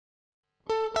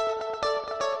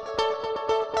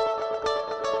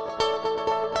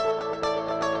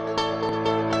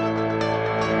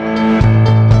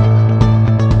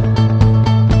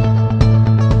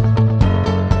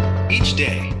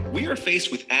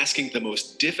asking the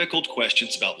most difficult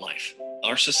questions about life,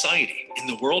 our society, and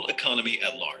the world economy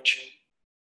at large.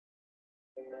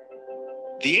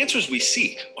 The answers we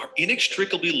seek are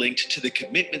inextricably linked to the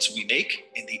commitments we make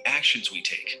and the actions we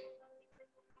take.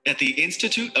 At the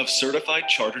Institute of Certified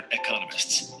Chartered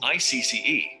Economists,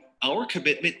 ICCE, our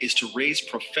commitment is to raise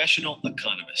professional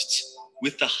economists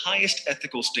with the highest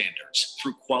ethical standards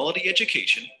through quality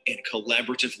education and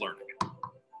collaborative learning.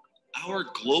 Our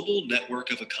global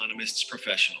network of economists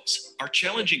professionals are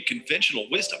challenging conventional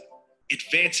wisdom,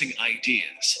 advancing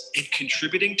ideas, and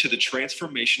contributing to the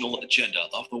transformational agenda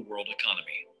of the world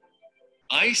economy.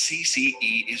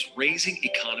 ICCE is raising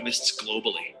economists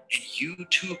globally, and you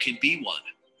too can be one.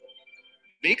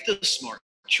 Make the smart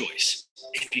choice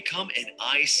and become an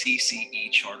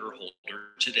ICCE charter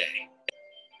holder today.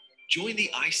 Join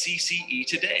the ICCE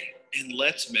today and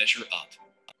let's measure up.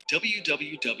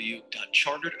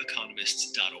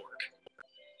 www.charteredeconomists.org.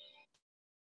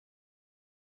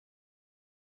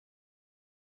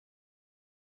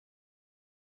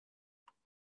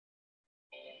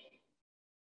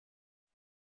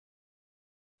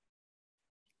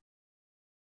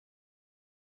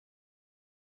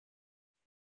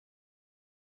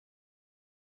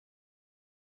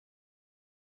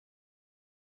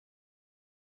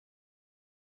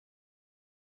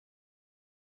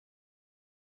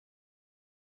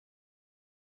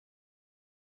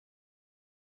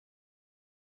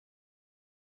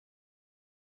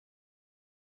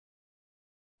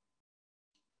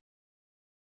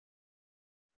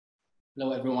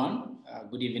 Hello, everyone.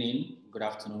 Good evening, good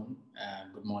afternoon,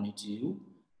 good morning to you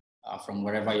from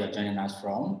wherever you're joining us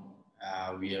from.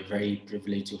 We are very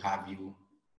privileged to have you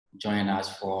join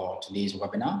us for today's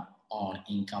webinar on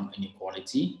income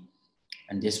inequality.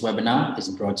 And this webinar is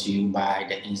brought to you by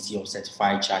the Institute of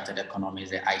Certified Chartered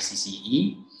Economists, the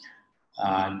ICCE.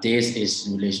 This is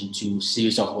in relation to a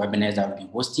series of webinars that we've been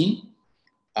hosting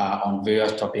on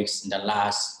various topics in the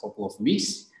last couple of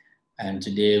weeks. And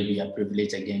today we are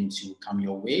privileged again to come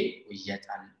your way with yet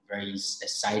a very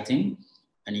exciting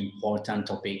and important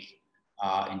topic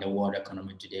in the world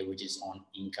economy today, which is on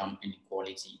income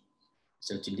inequality.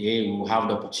 So today we will have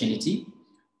the opportunity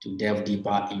to delve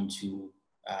deeper into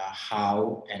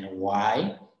how and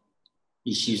why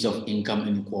issues of income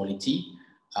inequality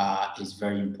is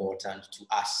very important to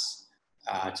us,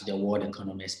 to the world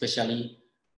economy, especially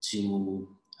to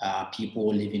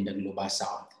people living in the global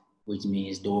south, which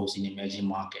means those in emerging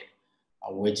market,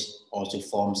 which also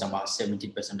forms about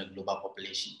 70% of the global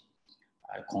population.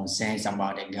 Concerns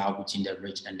about the gap between the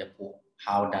rich and the poor.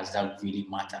 How does that really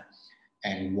matter?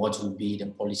 And what will be the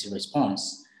policy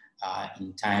response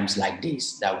in times like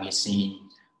this that we're seeing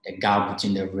the gap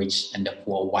between the rich and the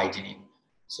poor widening?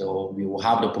 So we will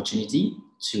have the opportunity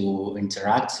to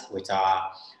interact with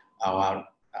our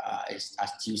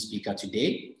astute speaker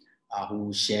today, who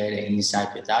will share the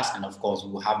insight with us. And of course,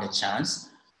 we will have the chance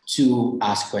to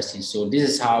ask questions. So this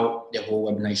is how the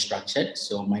whole webinar is structured.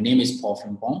 So my name is Paul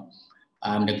Frimpong.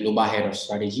 I'm the Global Head of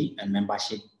Strategy and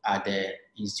Membership at the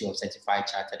Institute of Certified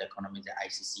Chartered Economists, the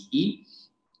ICCE.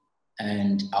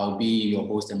 And I'll be your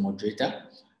host and moderator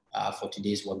for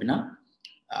today's webinar.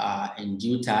 In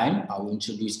due time, I will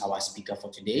introduce our speaker for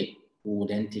today, who will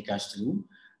then take us through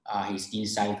his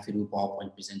insight through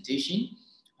PowerPoint presentation.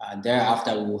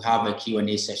 Thereafter, we will have a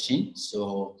Q&A session.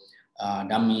 So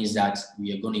that means that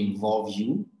we are going to involve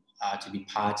you to be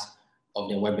part of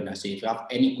the webinar. So if you have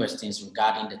any questions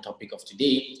regarding the topic of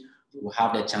today, you will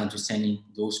have the chance to send in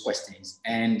those questions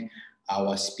and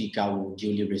our speaker will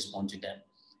duly respond to them.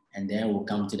 And then we'll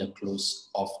come to the close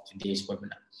of today's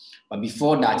webinar. But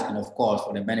before that, and of course,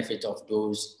 for the benefit of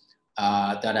those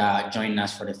that are joining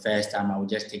us for the first time, I will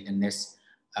just take the next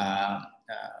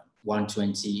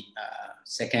 120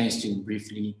 seconds to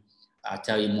briefly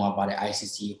tell you more about the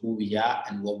ICCE, who we are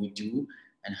and what we do,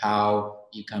 and how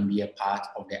you can be a part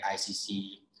of the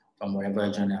ICCE from wherever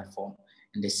you're joining us from.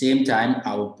 At the same time,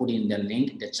 I will put in the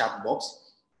link, the chat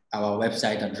box, our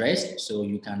website address, so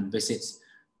you can visit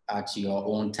at your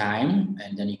own time,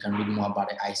 and then you can read more about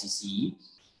the ICCE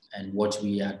and what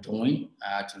we are doing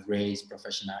to raise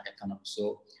professional economists.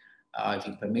 So if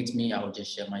you permit me, I will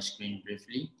just share my screen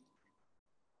briefly.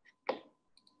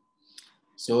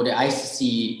 So the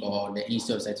ICCE, or the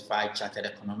Institute of Certified Chartered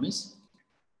Economists,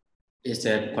 is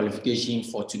a qualification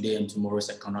for today and tomorrow's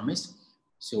economists.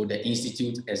 So the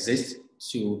Institute exists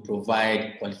to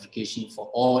provide qualification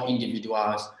for all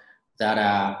individuals that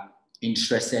are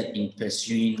interested in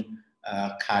pursuing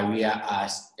a career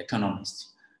as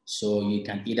economists. So you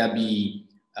can either be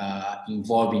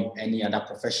involved in any other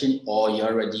profession, or you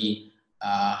already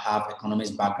have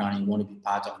economist background and you want to be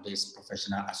part of this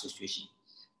professional association.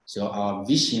 So our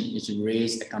vision is to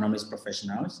raise economics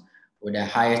professionals with the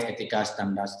highest ethical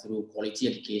standards through quality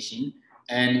education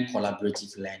and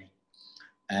collaborative learning.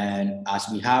 And as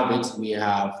we have it, we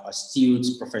have astute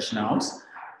professionals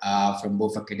from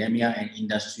both academia and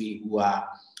industry who are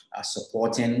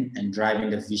supporting and driving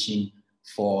the vision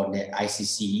for the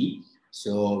ICCE.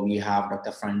 So we have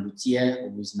Dr. Frank Luthier,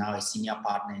 who is now a senior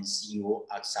partner and CEO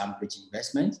at Sandbridge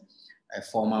Investment, a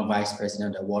former vice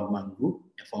president of the World Bank Group,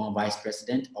 a former vice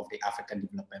president of the African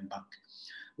Development Bank.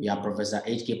 We have Professor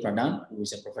H.K. Pradhan, who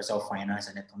is a professor of finance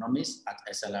and economics at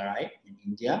SLRI in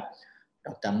India.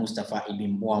 Dr. Mustafa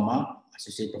Ibn Bouama,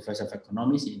 associate professor of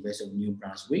economics, University of New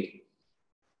Brunswick.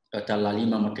 Dr.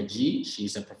 Lalima Mukherjee, she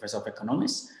is a professor of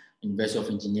economics, University of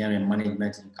Engineering and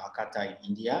Management in Calcutta in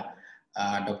India.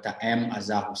 Dr. M.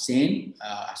 Azhar Hussain,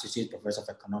 associate professor of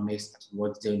economics at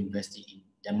Roskilde University in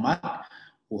Denmark,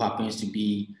 who happens to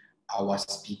be our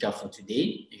speaker for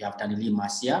today. You have Daniele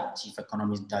Masia, chief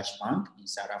economist, Dutch Bank in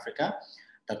South Africa.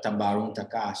 Dr. Barun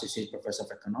Taka, associate professor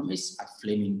of economics at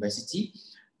Flame University.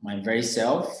 My very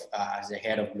self as the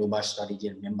head of global strategy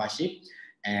and membership,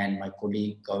 and my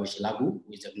colleague Gaurish Lagu,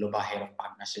 who is the global head of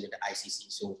partnership with the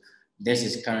ICCE. So this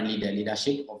is currently the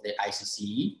leadership of the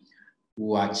ICCE,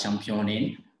 who are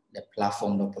championing the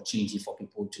platform, the opportunity for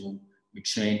people to be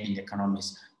trained in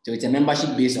economics. So it's a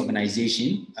membership-based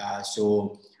organization.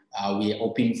 We are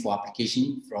open for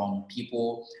application from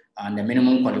people, and the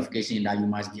minimum qualification that you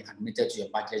must be admitted to a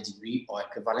bachelor's degree or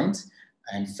equivalent,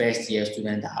 and first-year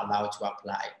students are allowed to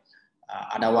apply.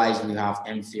 Otherwise, we have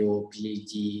MPhil,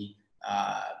 PhD,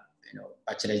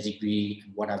 bachelor's degree,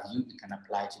 and what have you. You can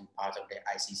apply to be part of the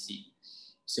ICC.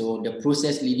 So the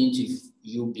process leading to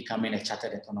you becoming a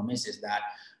chartered economist is that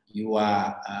you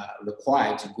are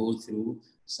required to go through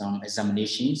some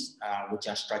examinations, which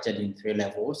are structured in 3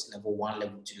 levels: level 1,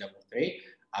 level 2, level 3,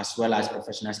 as well as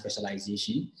professional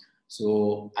specialization.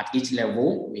 So at each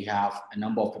level, we have a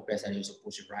number of papers that you're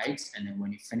supposed to write. And then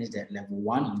when you finish that level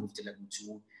 1, you move to level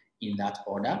 2 in that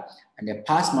order. And the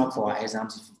pass mark for our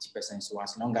exams is 50%. So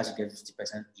as long as you get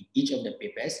 50% in each of the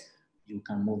papers, you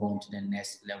can move on to the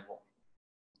next level.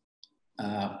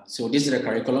 So this is the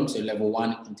curriculum. So level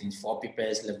 1 contains 4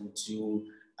 papers, level 2,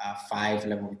 5,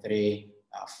 level 3,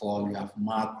 4. You have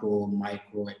macro,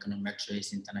 micro,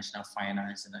 econometrics, international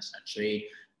finance, international trade.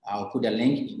 I'll put a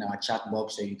link in our chat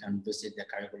box so you can visit the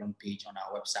curriculum page on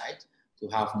our website to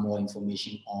have more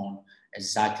information on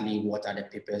exactly what are the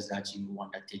papers that you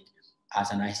want to take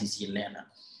as an ICC learner.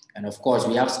 And of course,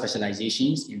 we have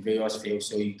specializations in various fields.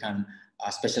 So you can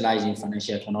specialize in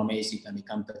financial economics, you can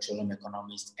become petroleum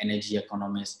economist, energy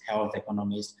economist, health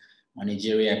economist,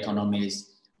 managerial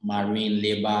economist, marine,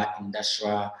 labor,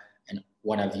 industrial, and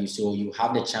what have you. So you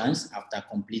have the chance after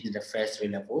completing the first 3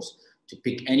 levels to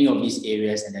pick any of these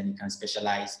areas, and then you can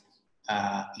specialize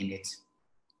in it.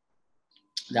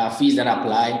 There are fees that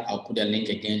apply. I'll put a link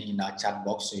again in our chat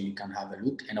box so you can have a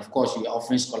look. And of course, we are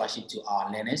offering scholarship to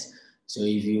our learners. So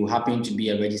if you happen to be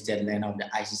a registered learner of the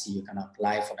ICC, you can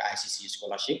apply for the ICC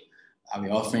scholarship.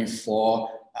 We're offering 4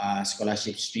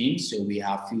 scholarship streams. So we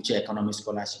have Future Economic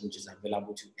Scholarship, which is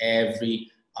available to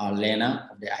every learner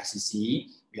of the ICC.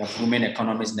 We have Women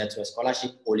Economics Network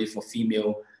Scholarship, only for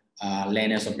female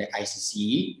learners of the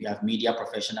ICCE. We have Media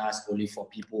Professionals, only for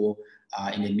people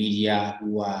in the media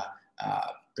who are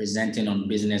presenting on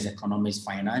business, economics,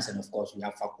 finance. And of course, we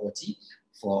have faculty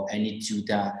for any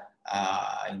tutor,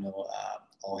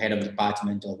 or head of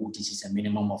department, or who teaches a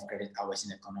minimum of credit hours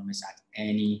in economics at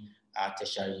any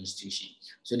tertiary institution.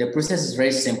 So the process is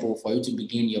very simple. For you to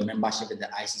begin your membership at the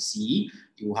ICCE,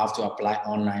 you have to apply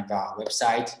online via our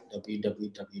website,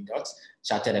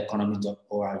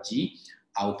 www.charteredeconomist.org.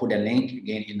 I will put a link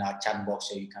again in our chat box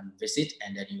so you can visit,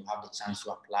 and then you have the chance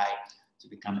to apply to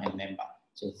become a member.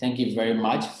 So thank you very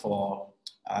much for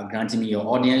granting me your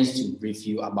audience to brief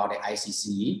you about the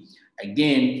ICCE.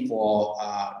 Again, for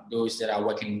those that are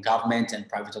working in government and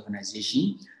private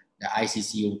organization, the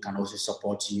ICCE can also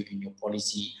support you in your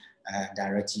policy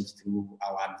directive through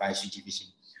our advisory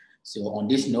division. So on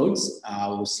these notes, I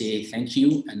will say thank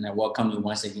you, and I welcome you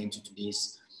once again to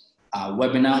today's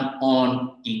webinar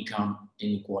on income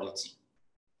inequality.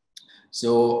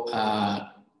 So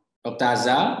Dr.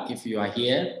 Azhar, if you are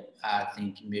here, I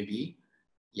think maybe,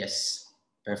 yes,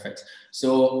 perfect.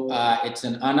 So it's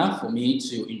an honor for me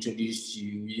to introduce to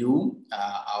you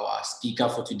our speaker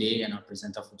for today and our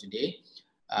presenter for today.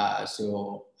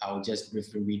 So I'll just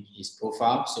briefly read his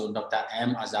profile. So Dr.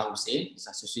 M. Azhar Hussain is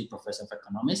Associate Professor of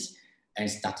Economics and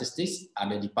Statistics at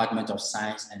the Department of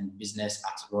Science and Business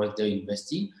at Roskilde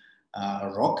University,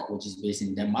 ROC, which is based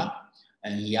in Denmark.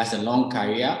 And he has a long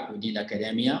career within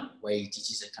academia where he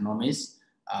teaches economics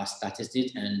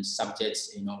statistics and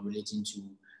subjects, relating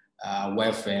to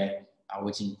welfare,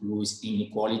 which includes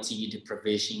inequality,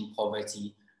 deprivation,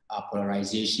 poverty,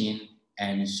 polarization,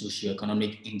 and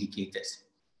socioeconomic indicators.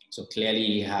 So clearly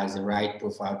he has the right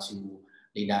profile to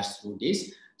lead us through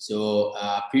this. So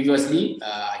previously,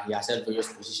 he has held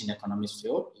various positions in the economics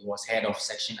field. He was head of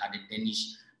section at the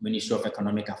Danish Ministry of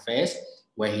Economic Affairs,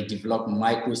 where he developed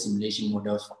micro-simulation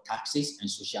models for taxes and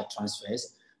social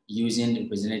transfers using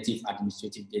representative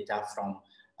administrative data from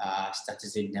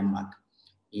Statistics Denmark.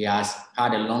 He has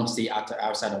had a long stay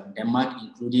outside of Denmark,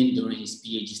 including during his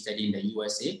PhD study in the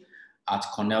USA at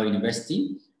Cornell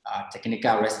University,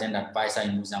 technical resident advisor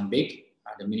in Mozambique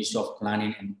at the Ministry of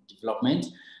Planning and Development,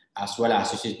 as well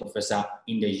as associate professor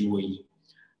in the UAE.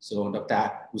 So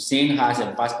Dr. Hussain has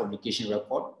a vast publication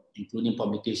record, including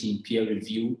publication in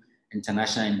peer-reviewed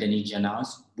international and Danish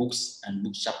journals, books and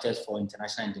book chapters for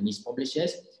international and Danish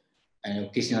publishers, and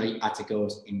occasionally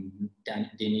articles in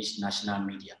Danish national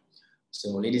media. So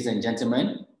ladies and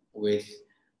gentlemen, with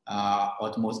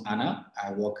utmost honor,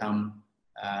 I welcome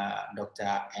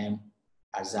Dr.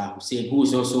 Azhar Hussain, who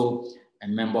is also a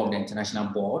member of the International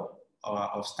Board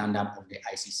of Stand-Up of the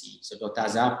ICCE. So Dr.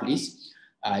 Azhar, please,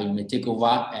 you may take over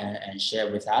and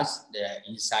share with us the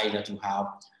insight that you have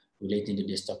relating to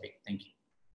this topic. Thank you.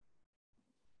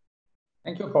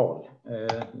 Thank you, Paul.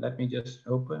 Let me just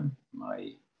open my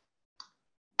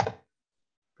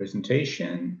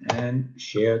presentation and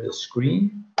share the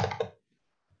screen.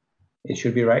 It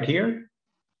should be right here.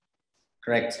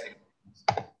 Correct.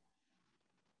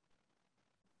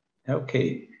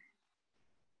 Okay.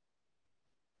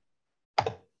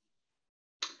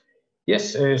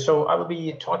 Yes, so I will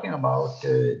be talking about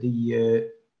the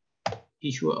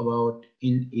issue about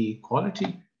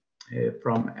inequality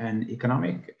from an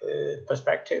economic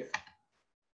perspective.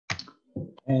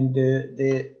 And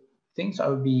the things I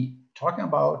will be talking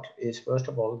about is, first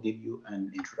of all, give you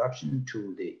an introduction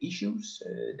to the issues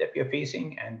that we are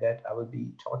facing and that I will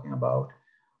be talking about.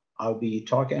 I'll be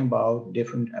talking about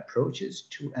different approaches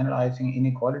to analyzing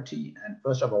inequality. And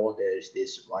first of all, there's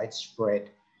this widespread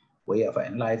way of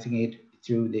analyzing it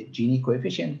through the Gini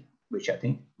coefficient, which I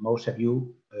think most of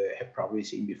you have probably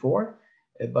seen before.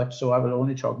 But so I will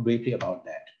only talk briefly about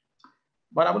that.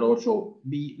 But I will also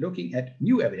be looking at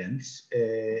new evidence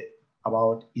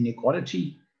about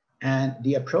inequality. And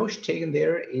the approach taken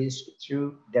there is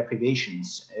through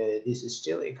deprivations. This is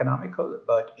still economical,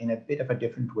 but in a bit of a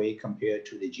different way compared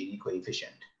to the Gini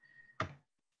coefficient.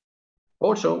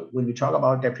 Also, when we talk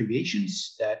about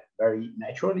deprivations, that very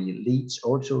naturally leads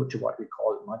also to what we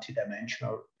call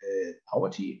multidimensional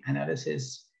poverty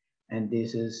analysis. And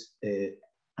this is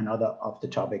another of the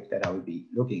topics that I will be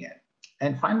looking at.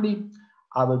 And finally,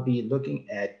 I will be looking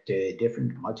at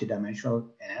different multidimensional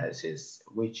analysis,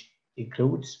 which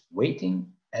includes weighting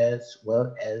as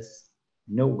well as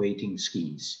no weighting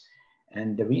schemes.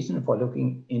 And the reason for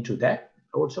looking into that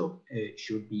also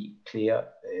should be clear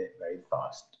very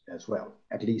fast as well.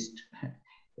 At least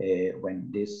when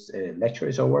this lecture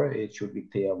is over, it should be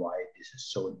clear why this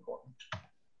is so important.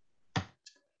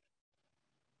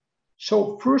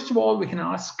 So first of all, we can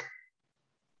ask,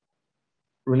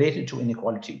 related to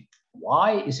inequality,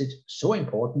 why is it so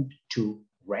important to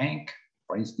rank,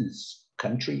 for instance,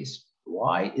 countries?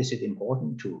 Why is it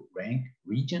important to rank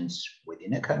regions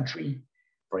within a country,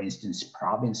 for instance,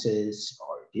 provinces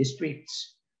or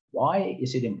districts? Why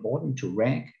is it important to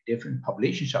rank different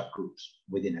population subgroups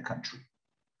within a country?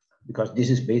 Because this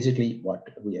is basically what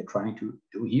we are trying to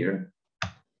do here.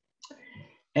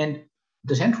 And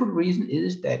the central reason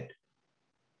is that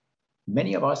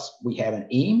many of us, we have an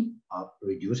aim of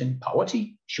reducing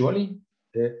poverty, surely,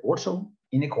 also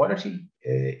inequality,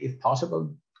 if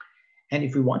possible. And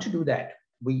if we want to do that,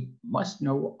 we must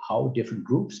know how different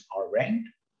groups are ranked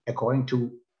according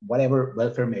to whatever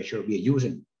welfare measure we are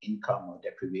using, income or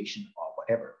deprivation or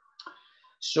whatever.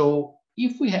 So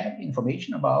if we have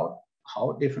information about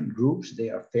how different groups they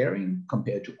are faring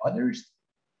compared to others,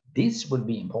 this would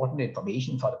be important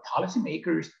information for the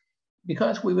policymakers,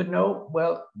 because we would know,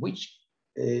 well, which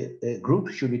group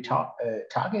should we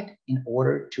target in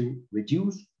order to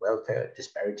reduce welfare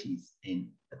disparities in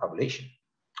the population.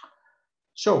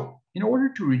 So in order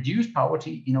to reduce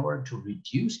poverty, in order to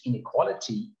reduce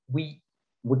inequality, we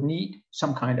would need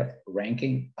some kind of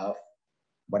ranking of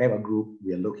whatever group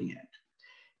we are looking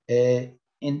at.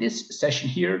 In this session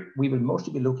here, we will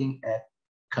mostly be looking at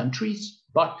countries,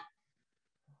 but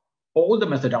all the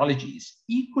methodologies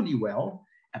equally well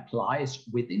applies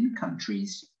within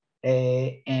countries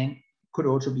and could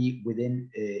also be within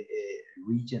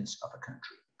regions of a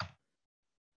country.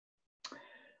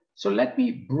 So let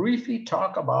me briefly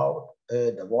talk about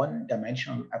the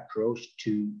one-dimensional approach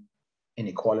to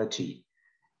inequality.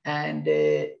 And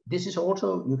this is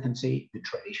also, you can say, the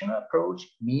traditional approach,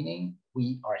 meaning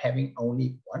we are having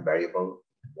only one variable,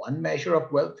 one measure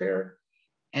of welfare,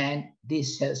 and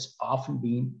this has often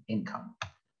been income.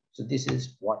 So this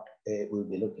is what we'll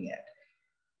be looking at.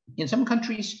 In some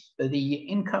countries, the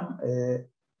income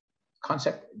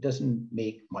concept doesn't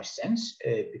make much sense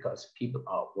because people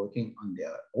are working on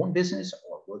their own business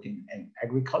or working in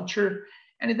agriculture.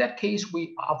 And in that case,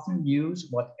 we often use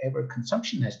whatever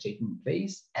consumption has taken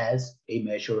place as a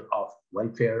measure of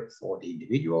welfare for the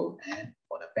individual and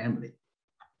for the family.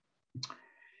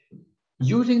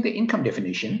 Using the income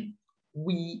definition,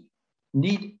 we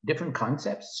need different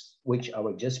concepts, which I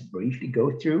will just briefly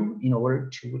go through in order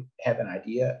to have an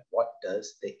idea what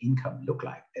does the income look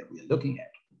like that we're looking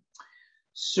at.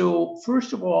 So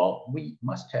first of all, we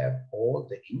must have all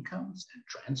the incomes and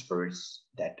transfers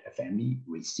that a family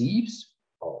receives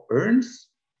or earns.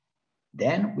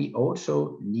 Then we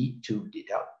also need to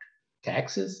deduct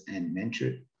taxes and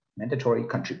mandatory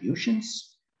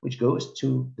contributions, which goes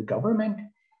to the government.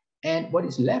 And what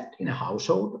is left in a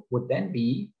household would then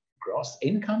be gross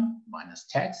income minus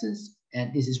taxes.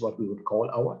 And this is what we would call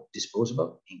our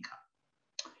disposable income.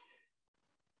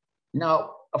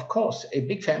 Now, of course, a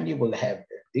big family will have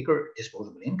a bigger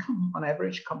disposable income on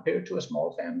average compared to a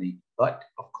small family. But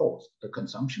of course, the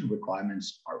consumption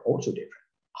requirements are also different.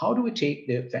 How do we take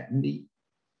the family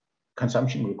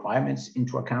consumption requirements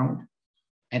into account?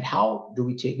 And how do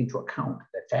we take into account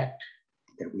the fact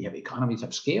that we have economies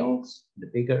of scales, the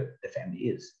bigger the family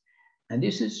is? And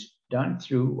this is done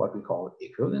through what we call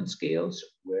equivalence scales,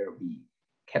 where we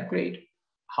calculate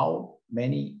how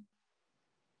many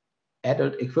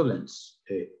adult equivalents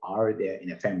are there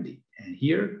in a family. And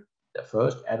here, the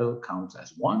first adult counts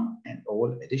as 1, and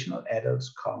all additional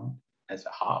adults count as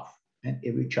a half, and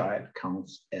every child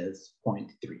counts as 0.3.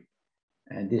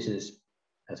 And this is,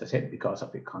 as I said, because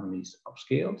of economies of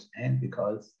scales and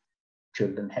because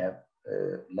children have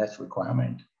less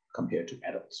requirement compared to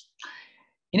adults.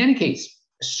 In any case,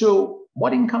 so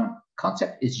what income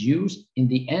concept is used in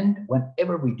the end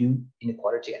whenever we do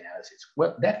inequality analysis?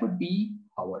 Well, that would be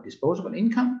our disposable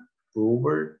income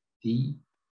over the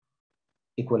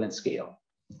equivalent scale,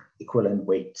 equivalent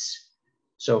weights.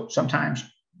 So sometimes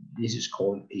this is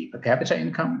called a per capita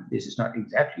income. This is not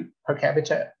exactly per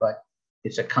capita, but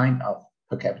it's a kind of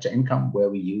per capita income where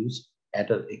we use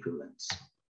adult equivalents.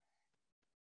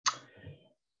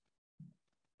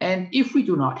 And if we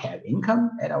do not have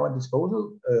income at our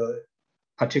disposal,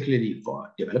 particularly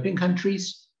for developing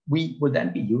countries, we will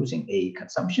then be using a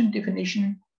consumption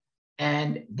definition.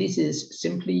 And this is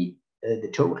simply the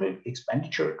total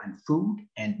expenditure on food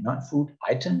and non-food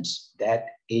items that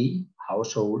a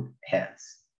household has.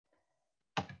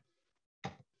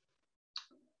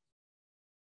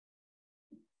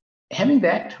 Having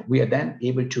that, we are then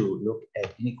able to look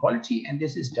at inequality, and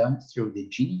this is done through the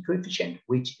Gini coefficient,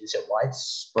 which is a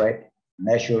widespread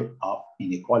measure of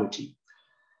inequality.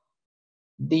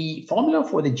 The formula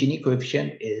for the Gini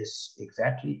coefficient is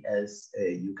exactly as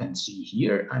you can see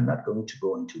here. I'm not going to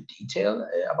go into detail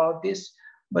about this,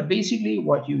 but basically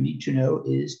what you need to know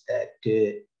is that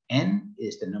N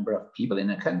is the number of people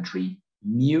in a country,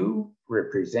 mu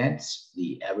represents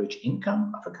the average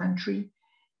income of a country,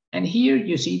 and here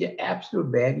you see the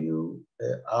absolute value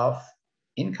of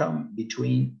income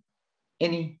between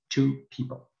any two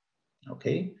people,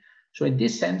 okay? So in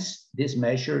this sense, this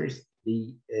measures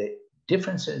the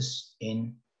differences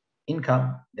in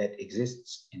income that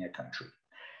exists in a country.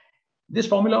 This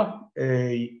formula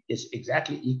is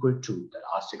exactly equal to the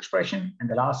last expression, and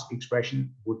the last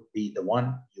expression would be the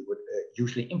one you would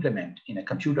usually implement in a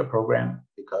computer program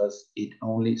because it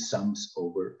only sums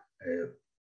over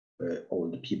all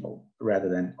the people rather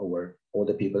than over all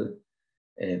the people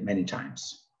many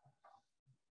times.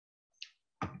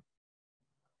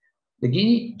 The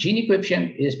Gini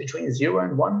coefficient is between 0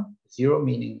 and 1, 0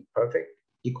 meaning perfect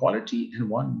equality and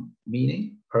 1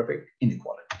 meaning perfect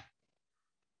inequality.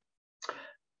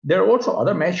 There are also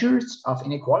other measures of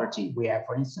inequality. We have,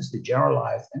 for instance, the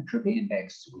generalized entropy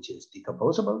index, which is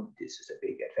decomposable. This is a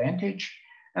big advantage.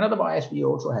 And otherwise, we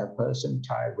also have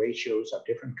percentile ratios of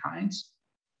different kinds.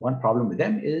 One problem with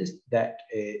them is that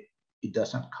it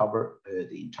does not cover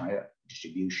the entire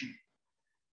distribution.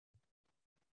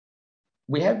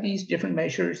 We have these different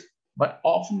measures, but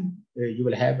often you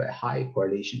will have a high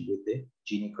correlation with the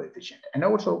Gini coefficient. And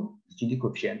also, the Gini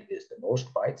coefficient is the most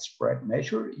widespread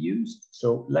measure used.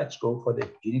 So let's go for the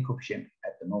Gini coefficient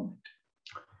at the moment.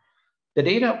 The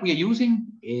data we are using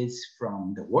is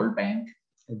from the World Bank.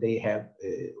 They have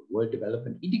World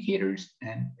Development Indicators,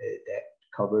 and that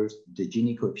covers the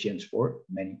Gini coefficients for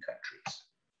many countries.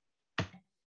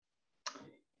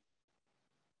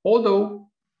 Although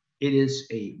it is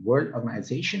a world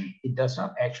organization, it does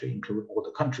not actually include all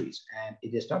the countries. And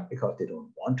it is not because they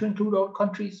don't want to include all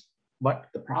countries, but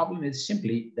the problem is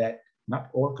simply that not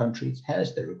all countries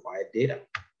has the required data.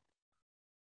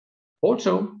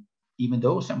 Also, even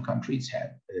though some countries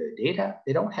have data,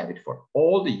 they don't have it for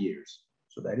all the years.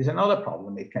 So that is another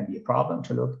problem. It can be a problem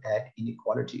to look at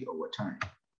inequality over time.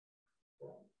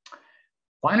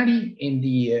 Finally, in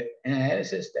the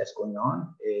analysis that's going on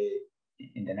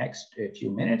in the next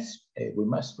few minutes, we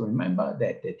must remember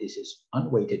that this is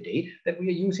unweighted data that we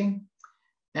are using.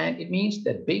 And it means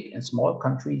that big and small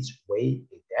countries weigh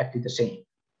exactly the same.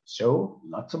 So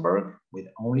Luxembourg, with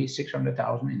only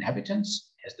 600,000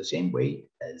 inhabitants, has the same weight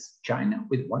as China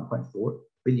with 1.4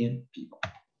 billion people.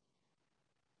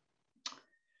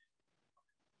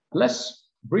 Let's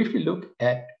briefly look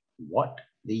at what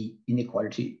the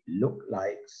inequality looks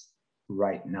like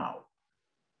right now.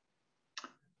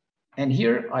 And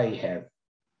here I have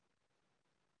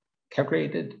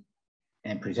calculated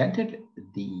and presented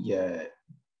the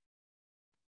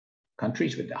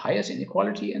countries with the highest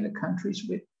inequality and the countries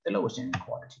with the lowest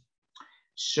inequality.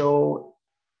 So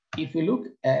if we look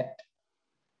at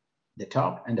the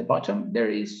top and the bottom, there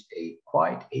is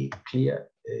quite a clear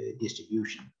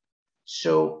distribution.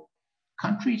 So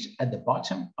countries at the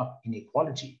bottom of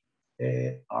inequality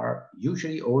are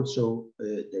usually also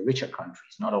the richer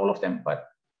countries. Not all of them, but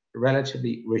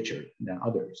relatively richer than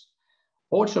others.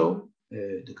 Also,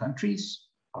 the countries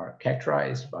are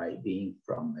characterized by being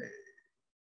from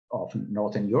often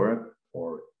Northern Europe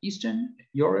or Eastern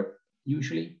Europe,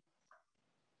 usually.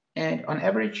 And on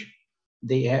average,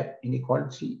 they have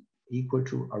inequality equal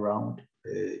to around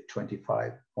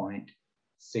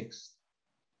 25.6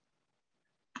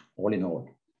 all in all.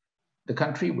 The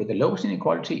country with the lowest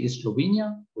inequality is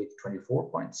Slovenia with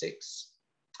 24.6,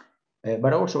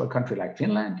 but also a country like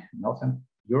Finland, Northern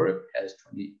Europe, has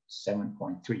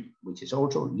 27.3, which is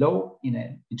also low in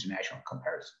an international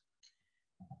comparison.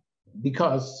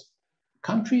 Because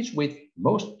countries with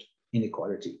most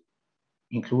inequality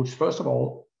includes, first of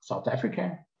all, South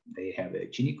Africa. They have a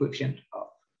Gini coefficient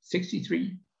of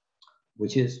 63,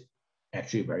 which is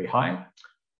actually very high.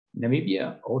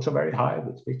 Namibia, also very high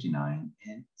with 59,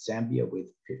 and Zambia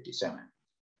with 57.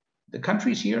 The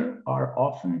countries here are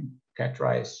often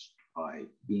characterized by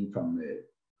being from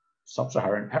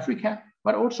sub-Saharan Africa,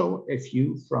 but also a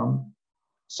few from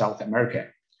South America.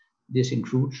 This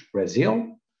includes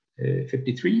Brazil,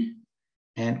 53,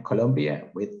 and Colombia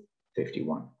with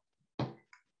 51.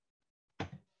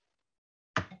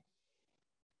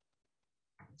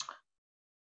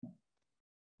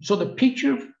 So the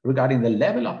picture regarding the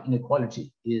level of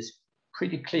inequality is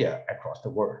pretty clear across the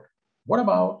world. What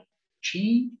about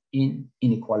change in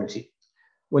inequality?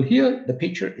 Well, here the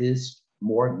picture is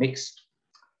more mixed.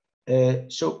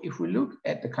 So if we look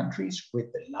at the countries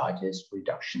with the largest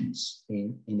reductions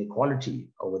in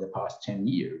inequality over the past 10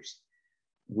 years,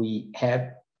 we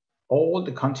have all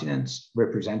the continents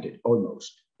represented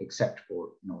almost, except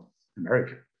for North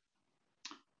America.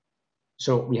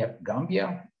 So we have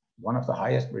Gambia, one of the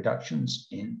highest reductions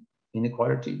in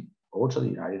inequality, also the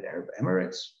United Arab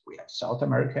Emirates. We have South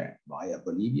America via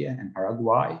Bolivia and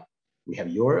Paraguay. We have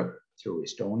Europe through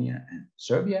Estonia and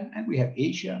Serbia, and we have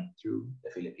Asia through the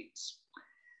Philippines.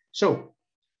 So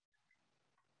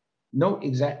no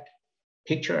exact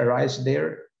picture arises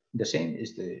there. The same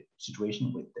is the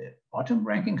situation with the bottom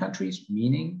ranking countries,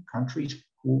 meaning countries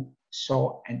who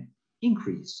saw an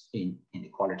increase in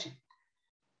inequality.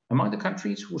 Among the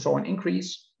countries who saw an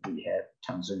increase, we have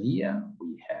Tanzania,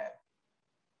 we have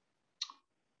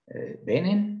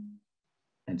Benin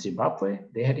and Zimbabwe.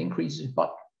 They had increases,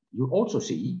 but you also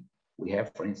see we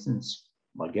have, for instance,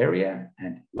 Bulgaria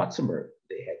and Luxembourg.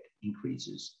 They had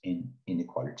increases in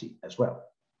inequality as well.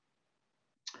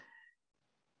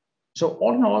 So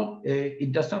all in all,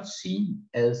 it does not seem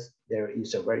as there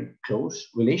is a very close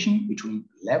relation between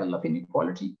level of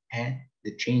inequality and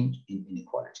the change in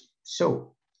inequality.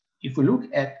 So if we look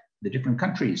at the different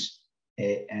countries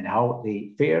and how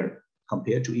they fare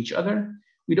compared to each other,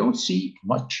 we don't see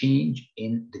much change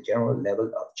in the general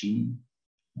level of Gini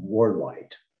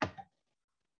worldwide.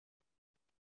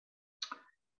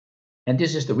 And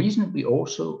this is the reason we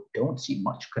also don't see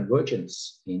much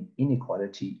convergence in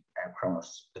inequality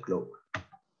across the globe.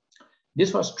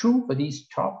 This was true for these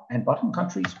top and bottom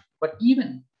countries, but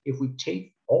even if we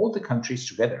take all the countries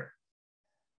together,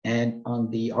 and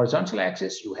on the horizontal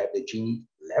axis, you have the Gini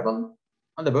level.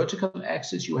 On the vertical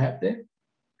axis, you have the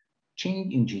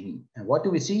change in Gini. And what do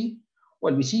we see?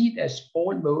 Well, we see it as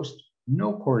almost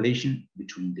no correlation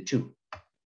between the two.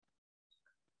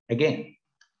 Again,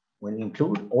 when we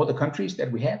include all the countries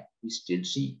that we have, we still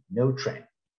see no trend,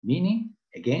 meaning,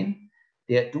 again,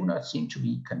 there do not seem to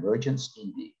be convergence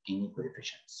in the Gini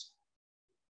coefficients.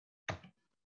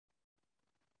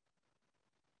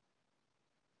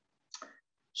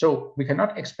 So we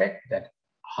cannot expect that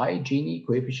high Gini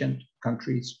coefficient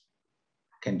countries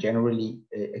can generally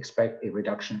expect a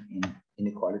reduction in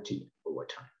inequality over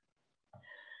time.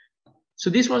 So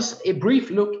this was a brief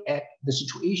look at the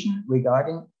situation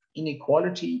regarding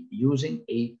inequality using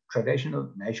a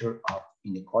traditional measure of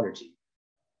inequality.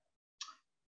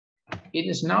 It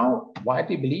is now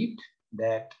widely believed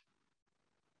that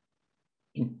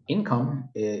income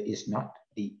is not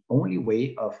the only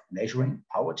way of measuring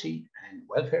poverty and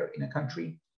welfare in a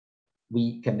country.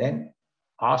 We can then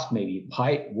ask maybe,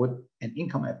 why would an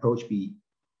income approach be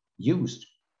used?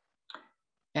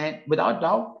 And without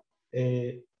doubt,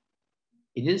 it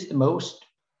is the most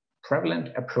prevalent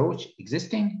approach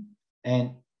existing.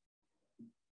 And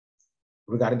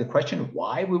regarding the question of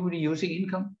why we would be using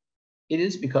income, it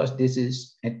is because this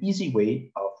is an easy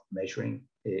way of measuring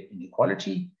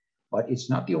inequality, but it's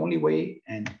not the only way,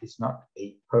 and it's not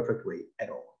a perfect way at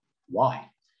all. Why?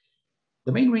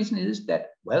 The main reason is that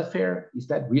welfare is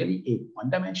that really a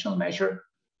one-dimensional measure?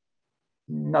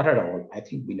 Not at all. I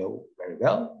think we know very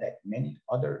well that many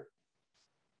other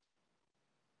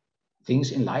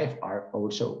things in life are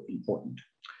also important.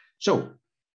 So,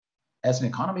 as an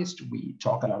economist, we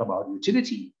talk a lot about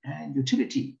utility, and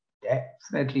utility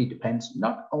definitely depends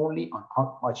not only on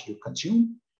how much you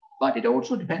consume, but it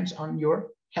also depends on your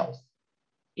health.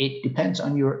 It depends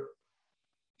on your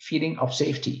feeling of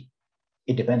safety.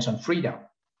 It depends on freedom.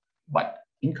 But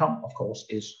income, of course,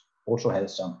 also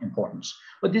has some importance.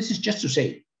 But this is just to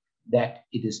say that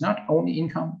it is not only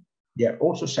income, there are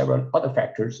also several other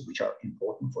factors which are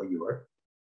important for your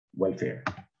welfare.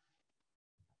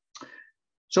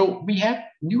 So we have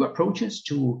new approaches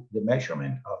to the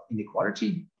measurement of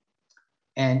inequality.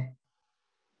 And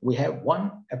we have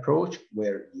one approach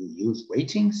where you use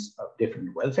weightings of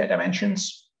different welfare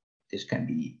dimensions. This can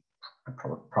be a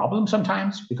problem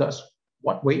sometimes, because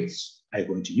what weights are you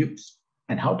going to use?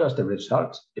 And how does the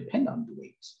result depend on the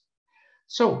weights?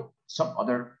 So some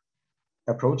other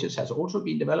approaches has also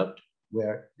been developed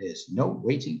where there's no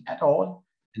weighting at all.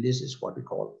 And this is what we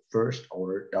call first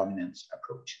order dominance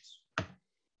approaches.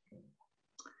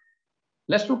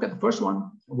 Let's look at the first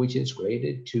one, which is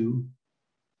related to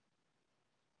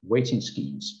weighting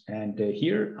schemes. And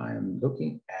here I am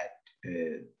looking at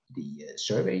the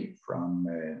survey from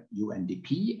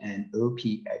UNDP and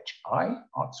OPHI,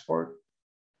 Oxford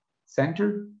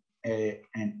Center,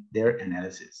 and their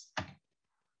analysis.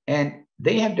 And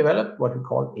they have developed what we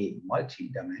call a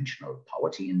multi-dimensional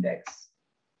poverty index.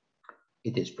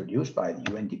 It is produced by the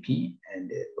UNDP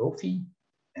and OPHI,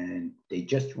 and they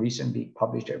just recently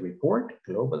published a report,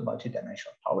 Global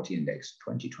Multidimensional Poverty Index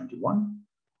 2021,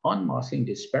 unmasking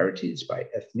disparities by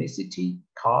ethnicity,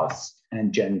 caste,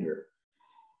 and gender.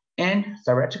 And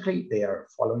theoretically, they are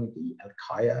following the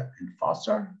Al-Kaya and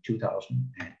Foster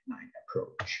 2009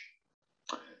 approach.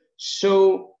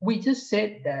 So we just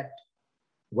said that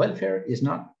welfare is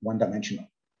not one-dimensional.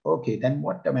 Okay, then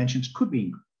what dimensions could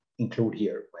we include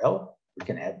here? Well, we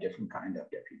can have different kinds of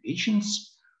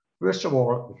deprivations. First of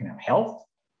all, we can have health,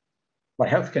 but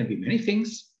health can be many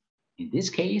things. In this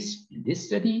case, in this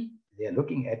study, they're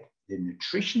looking at the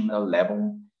nutritional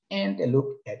level, and they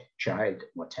look at child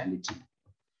mortality.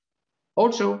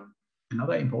 Also,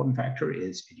 another important factor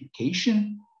is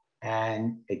education.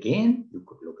 And again, you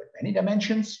could look at many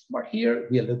dimensions, but here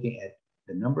we are looking at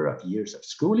the number of years of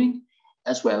schooling,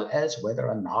 as well as whether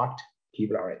or not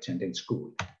people are attending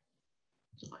school.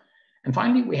 And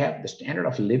finally, we have the standard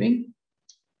of living.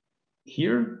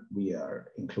 Here we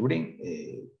are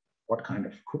including what kind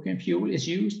of cooking fuel is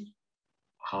used,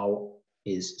 how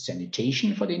is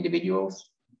sanitation for the individuals,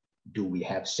 do we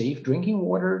have safe drinking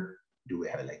water, do we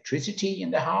have electricity in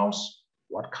the house,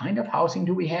 what kind of housing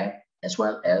do we have, as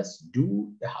well as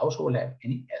do the household have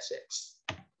any assets.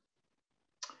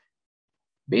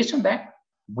 Based on that,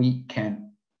 we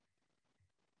can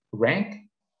rank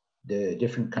the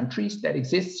different countries that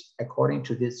exist according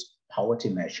to this poverty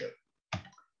measure.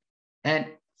 And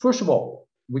first of all,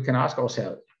 we can ask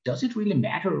ourselves, does it really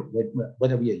matter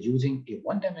whether we are using a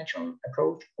one-dimensional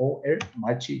approach or a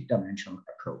multi-dimensional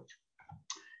approach?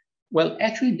 Well,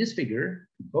 actually, in this figure,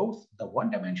 both the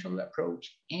one-dimensional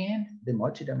approach and the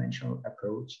multi-dimensional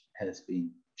approach has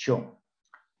been shown.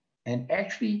 And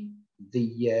actually,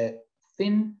 the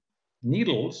thin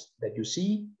needles that you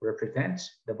see represent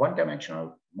the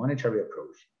one-dimensional monetary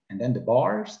approach. And then the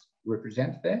bars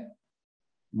represent the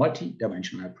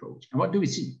multi-dimensional approach. And what do we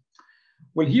see?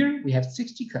 Well, here we have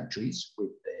 60 countries with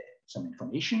some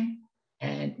information,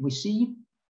 and we see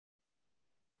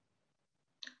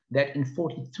that in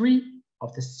 43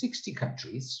 of the 60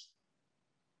 countries,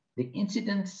 the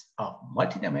incidence of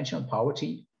multidimensional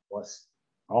poverty was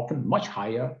often much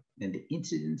higher than the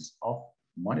incidence of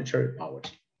monetary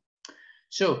poverty.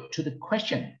 So to the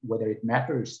question whether it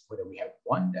matters whether we have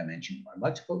one dimension or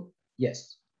multiple,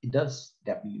 yes, it does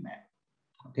definitely matter.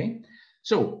 Okay,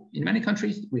 so in many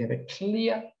countries we have a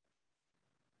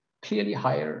clearly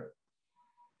higher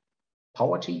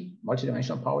poverty,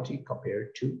 multidimensional poverty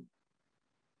compared to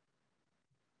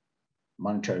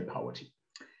monetary poverty.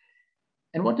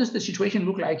 And what does the situation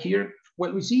look like here?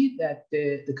 Well, we see that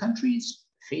the countries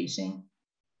facing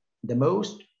the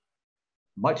most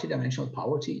multidimensional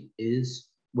poverty is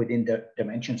within the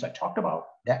dimensions I talked about.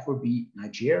 That would be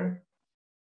Nigeria.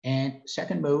 And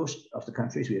second most of the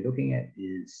countries we are looking at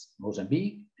is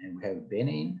Mozambique, and we have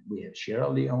Benin, we have Sierra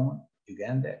Leone,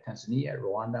 Uganda, Tanzania,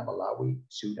 Rwanda, Malawi,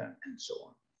 Sudan, and so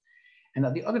on. And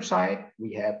on the other side,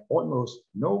 we have almost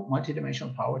no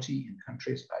multidimensional poverty in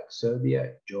countries like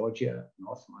Serbia, Georgia,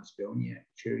 North Macedonia,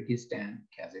 Kyrgyzstan,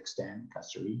 Kazakhstan,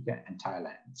 Costa Rica, and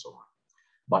Thailand, and so on.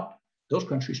 But those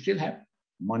countries still have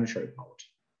monetary poverty.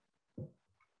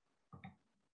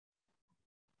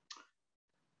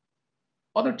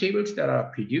 Other tables that are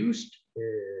produced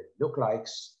look like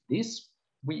this.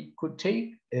 We could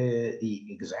take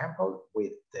the example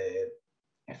with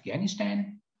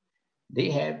Afghanistan.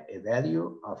 They have a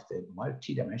value of the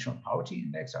multidimensional poverty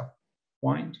index of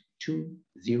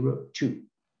 0.202,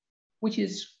 which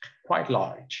is quite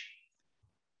large.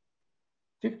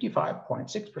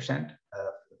 55.6%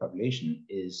 of the population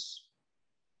is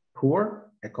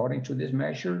poor according to this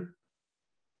measure,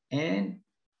 and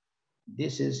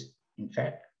this is in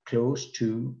fact close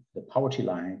to the poverty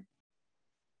line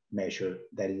measure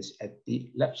that is at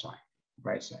the left side,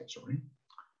 right side, sorry.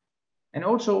 And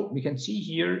also we can see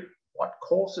here what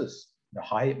causes the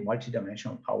high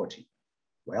multidimensional poverty.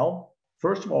 Well,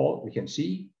 first of all, we can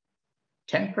see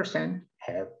 10%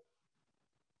 have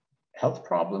health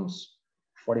problems,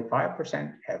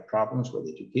 45% have problems with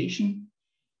education,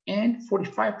 and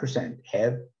 45%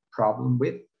 have problem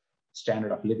with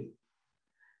standard of living.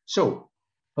 So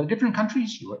for the different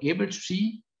countries, you are able to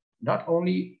see not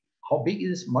only how big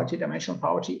is multidimensional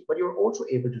poverty, but you're also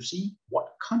able to see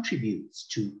what contributes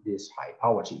to this high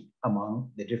poverty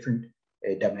among the different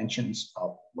dimensions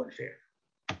of welfare.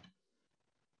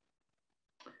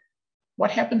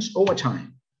 What happens over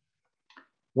time?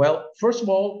 Well, first of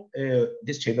all,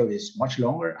 this table is much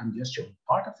longer. I'm just showing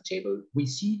part of the table. We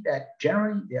see that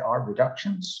generally there are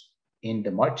reductions in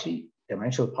the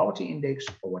multidimensional poverty index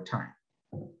over time.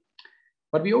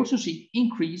 But we also see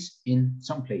increase in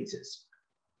some places.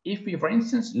 If we, for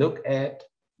instance, look at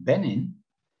Benin,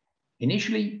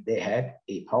 initially they had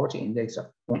a poverty index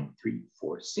of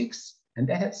 0.346, and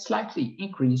that has slightly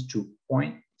increased to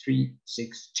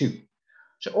 0.362.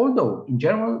 So although in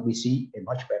general we see a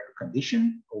much better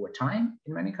condition over time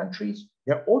in many countries,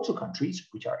 there are also countries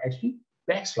which are actually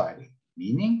backsliding,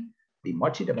 meaning the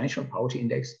multidimensional poverty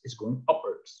index is going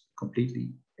upwards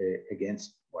completely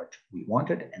against what we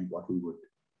wanted and what we would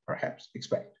perhaps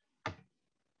expect.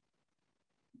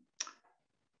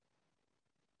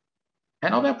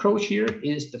 Another approach here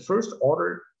is the first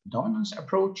order dominance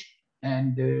approach.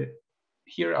 And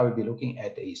here I will be looking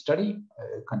at a study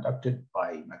conducted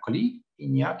by my colleague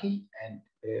Iñaki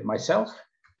and myself.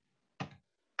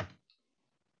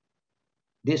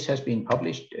 This has been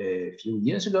published a few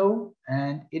years ago,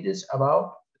 and it is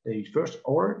about the first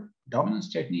order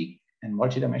dominance technique and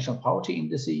multidimensional poverty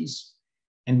indices.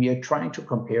 And we are trying to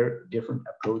compare different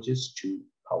approaches to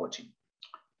poverty.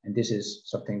 And this is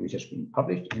something which has been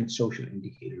published in Social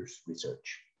Indicators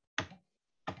Research.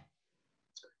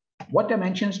 What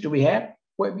dimensions do we have?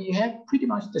 Well, we have pretty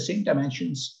much the same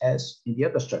dimensions as in the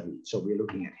other study. So we're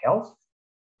looking at health,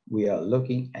 we are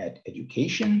looking at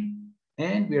education,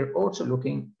 and we're also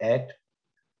looking at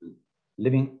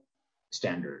living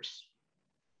standards.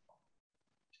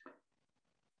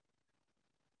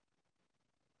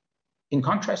 In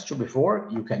contrast to before,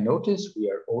 you can notice we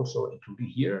are also including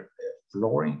here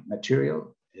flooring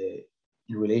material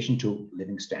in relation to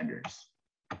living standards.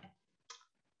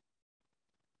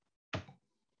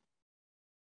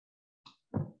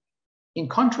 In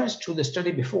contrast to the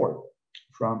study before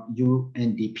from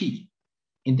UNDP,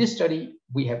 in this study,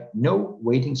 we have no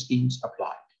weighting schemes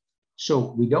applied.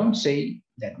 So we don't say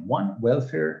that one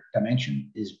welfare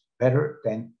dimension is better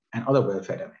than another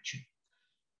welfare dimension.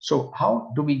 So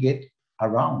how do we get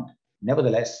around,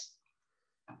 nevertheless,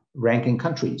 ranking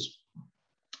countries?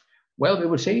 Well, we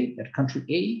would say that country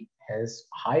A has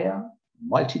higher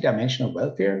multidimensional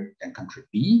welfare than country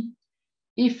B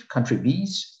if country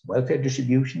B's welfare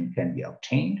distribution can be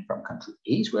obtained from country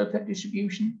A's welfare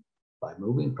distribution by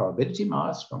moving probability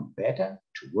mass from better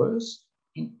to worse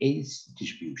in A's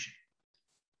distribution.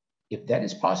 If that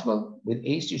is possible with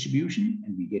A's distribution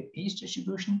and we get B's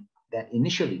distribution, then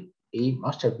initially A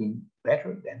must have been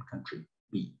better than country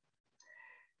B.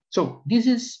 So this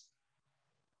is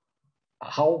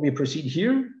how we proceed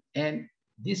here, and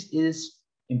this is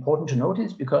important to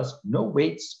notice because no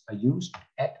weights are used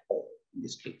at all in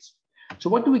this case. So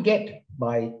what do we get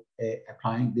by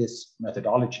applying this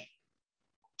methodology?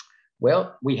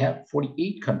 Well, we have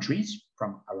 48 countries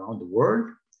from around the world,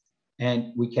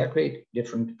 and we calculate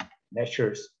different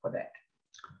measures for that.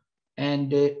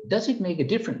 And does it make a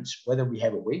difference whether we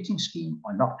have a weighting scheme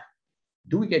or not?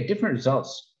 Do we get different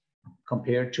results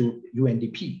compared to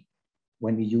UNDP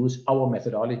when we use our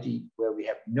methodology where we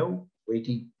have no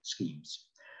weighting schemes?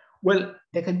 Well,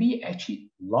 there can be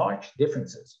actually large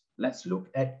differences. Let's look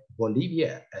at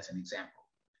Bolivia as an example.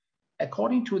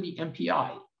 According to the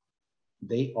MPI,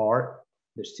 they are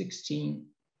the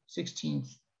 16th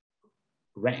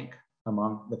rank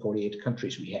among the 48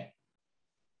 countries we have.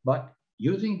 But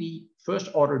using the first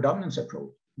order dominance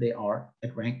approach, they are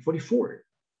at rank 44,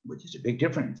 which is a big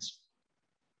difference.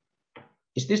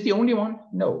 Is this the only one?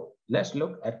 No. Let's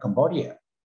look at Cambodia.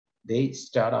 They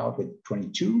start out with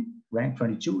 22, rank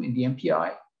 22 in the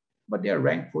MPI, but they are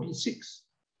ranked 46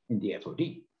 in the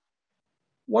FOD.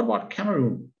 What about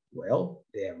Cameroon? Well,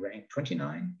 they are ranked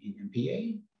 29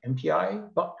 in MPI,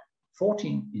 but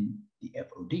 14 in the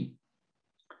FOD.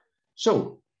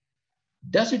 So,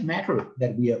 does it matter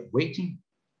that we are weighting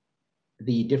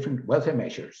the different welfare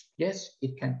measures? Yes,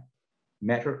 it can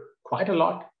matter quite a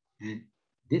lot, and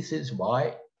this is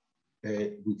why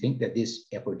we think that this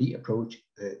FOD approach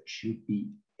should be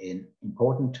an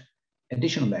important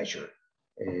additional measure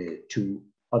to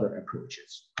other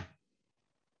approaches.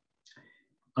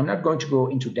 I'm not going to go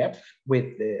into depth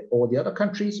with all the other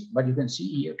countries, but you can see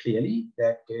here clearly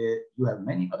that you have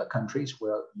many other countries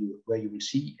where you will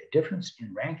see a difference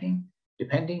in ranking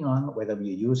depending on whether we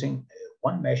are using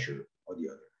one measure or the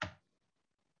other.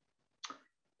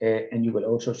 And you will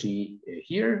also see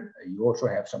here, you also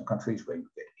have some countries where you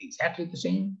get exactly the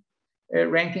same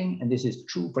ranking. And this is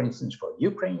true, for instance, for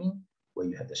Ukraine, where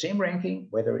you have the same ranking,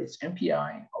 whether it's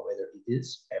MPI or whether it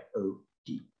is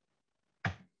FOD.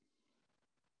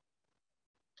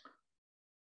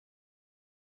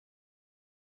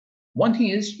 One thing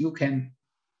is you can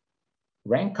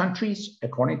rank countries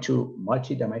according to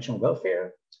multidimensional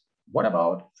welfare. What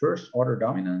about first order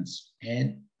dominance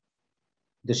and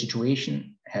the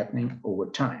situation happening over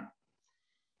time?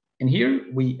 And here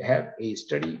we have a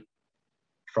study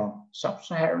from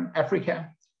sub-Saharan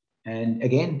Africa. And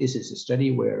again, this is a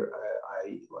study where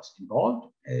I was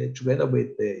involved together with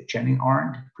Channing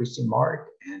Arndt, Christian Mark,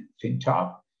 and Finn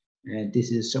Top. And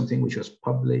this is something which was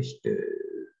published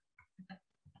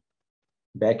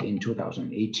back in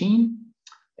 2018.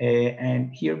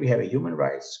 And here we have a human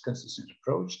rights consistent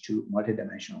approach to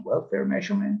multidimensional welfare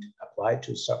measurement applied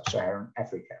to sub-Saharan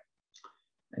Africa.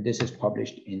 And this is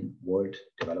published in World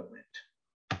Development.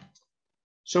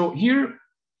 So here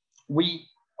we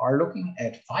are looking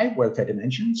at 5 welfare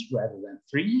dimensions rather than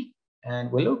 3. And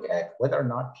we look at whether or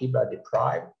not people are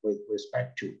deprived with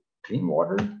respect to clean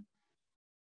water,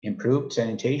 improved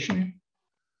sanitation,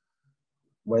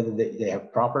 whether they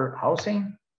have proper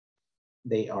housing,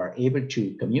 they are able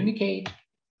to communicate,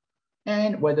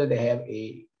 and whether they have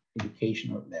a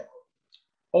educational level.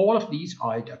 All of these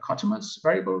are dichotomous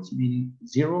variables, meaning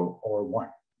 0 or 1,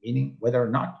 meaning whether or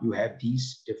not you have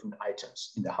these different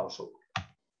items in the household.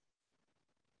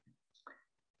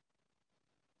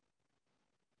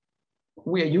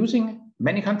 We are using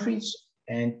many countries,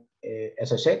 and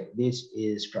as I said, this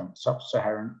is from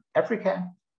sub-Saharan Africa.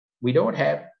 We don't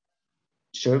have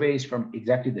surveys from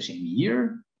exactly the same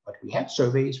year, but we have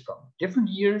surveys from different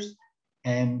years,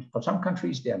 and for some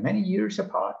countries they are many years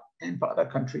apart, and for other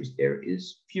countries there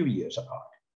is few years apart.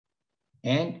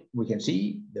 And we can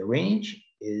see the range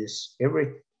is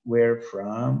everywhere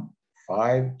from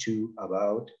 5 to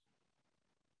about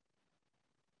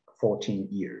 14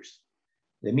 years.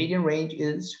 The median range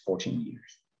is 14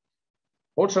 years.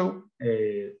 Also,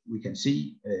 we can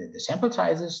see the sample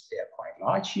sizes, they are quite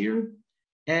large here,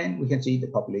 and we can see the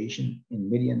population in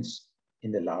millions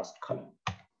in the last column.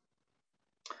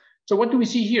 So what do we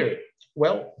see here?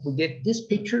 Well, we get this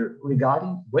picture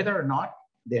regarding whether or not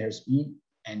there has been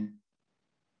an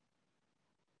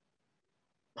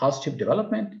positive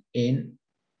development in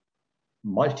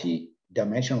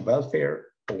multi-dimensional welfare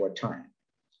over time.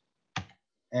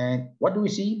 And what do we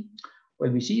see?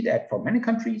 Well, we see that for many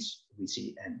countries, we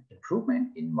see an improvement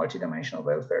in multidimensional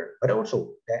welfare, but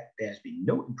also that there has been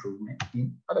no improvement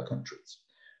in other countries.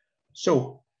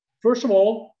 So, first of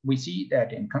all, we see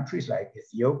that in countries like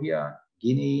Ethiopia,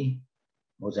 Guinea,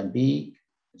 Mozambique,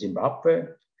 Zimbabwe,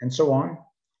 and so on,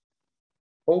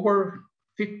 over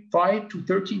 5 to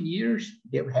 13 years,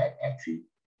 they've had actually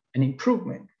an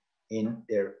improvement in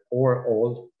their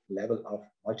overall level of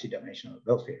multidimensional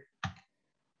welfare.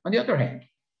 On the other hand,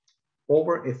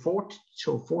 over a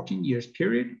 14 years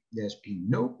period, there's been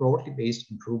no broadly based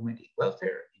improvement in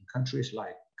welfare in countries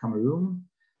like Cameroon,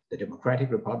 the Democratic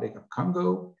Republic of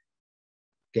Congo,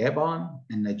 Gabon,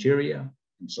 and Nigeria,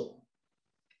 and so on.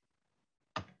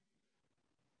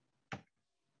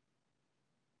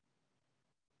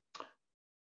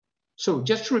 So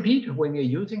just to repeat, when we are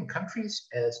using countries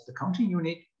as the counting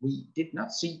unit, we did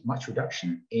not see much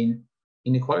reduction in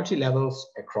inequality levels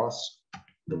across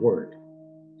the world.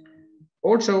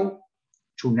 Also,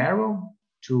 too narrow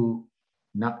to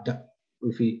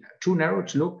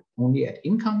look only at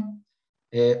income,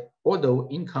 although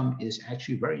income is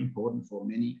actually very important for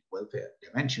many welfare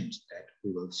dimensions that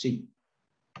we will see.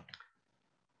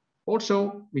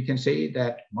 Also, we can say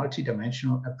that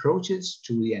multidimensional approaches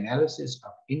to the analysis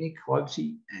of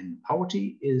inequality and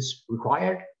poverty is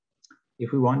required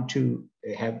if we want to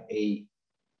have a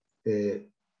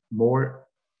more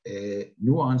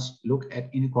nuanced look at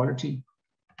inequality.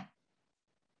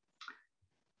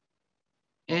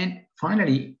 And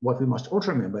finally, what we must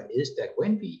also remember is that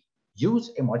when we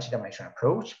use a multidimensional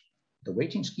approach, the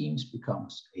weighting schemes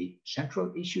becomes a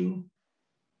central issue,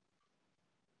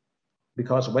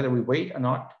 because whether we weight or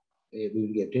not, we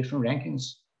will get different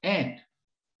rankings. And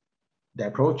the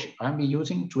approach I'm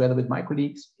using together with my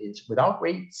colleagues is without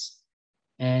weights.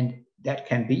 And that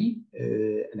can be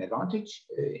an advantage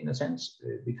in a sense,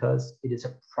 because it is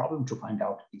a problem to find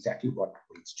out exactly what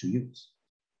weights to use.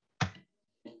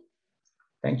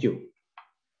 Thank you.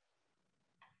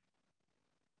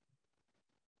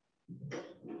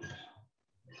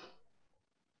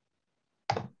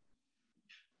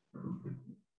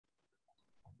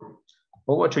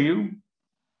 Over to you,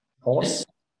 Paul. Yes.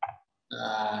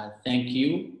 Thank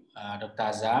you, Dr.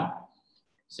 Azhar.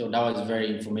 So that was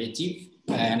very informative.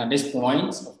 And at this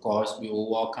point, of course, we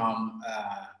will welcome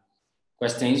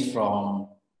questions from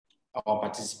our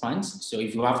participants. So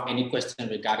if you have any question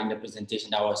regarding the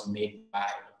presentation that was made by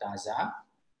Dr. Azhar,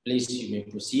 please you may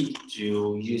proceed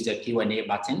to use the Q&A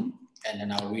button, and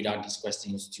then I'll read out these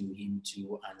questions to him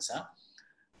to answer.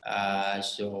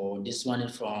 So this one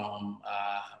is from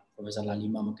Professor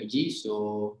Lalima Mukherjee.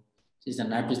 So this is a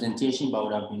nice presentation, but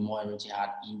would have been more enriching had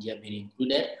India been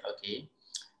included. Okay.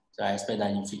 So I expect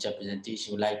that in future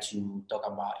presentation, we'd like to talk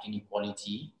about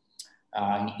inequality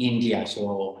in India.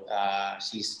 So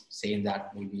she's saying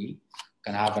that maybe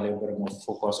can have a little bit more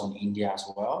focus on India as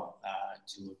well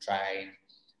to try and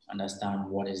understand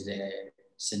what is the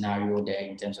scenario there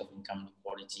in terms of income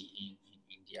inequality in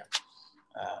India.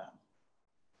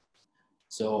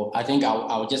 So I think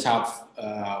I'll just have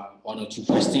one or two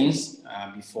questions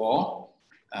before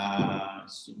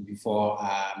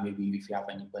maybe if you have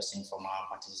any questions from our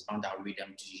participants, I'll read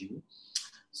them to you.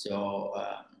 So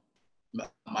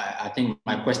I think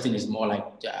my question is more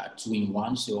like two in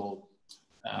one. So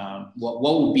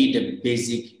what would be the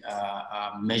basic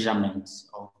measurements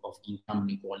of income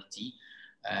inequality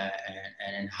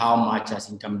and how much has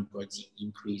income inequality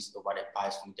increased over the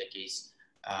past few decades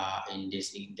in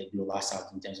the global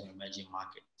south in terms of emerging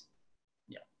markets?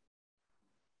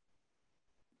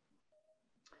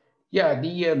 Yeah,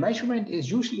 the measurement is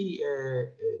usually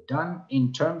done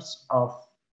in terms of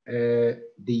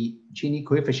the Gini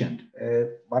coefficient.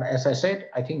 But as I said,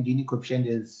 I think Gini coefficient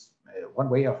is one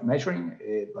way of measuring,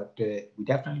 but we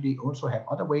definitely also have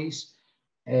other ways.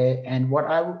 And what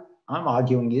I'm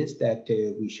arguing is that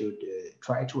we should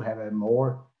try to have a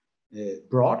more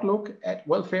broad look at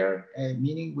welfare,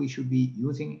 meaning we should be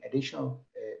using additional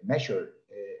measure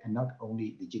and not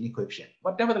only the Gini coefficient.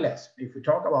 But nevertheless, if we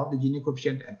talk about the Gini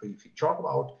coefficient and if we talk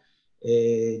about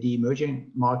the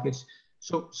emerging markets,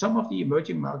 so some of the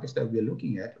emerging markets that we're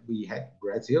looking at, we had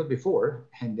Brazil before,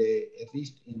 and at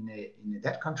least in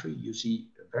that country, you see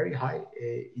very high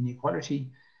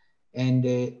inequality. And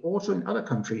also in other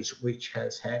countries, which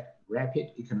has had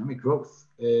rapid economic growth,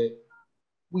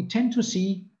 we tend to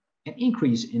see an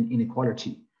increase in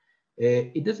inequality.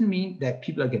 It doesn't mean that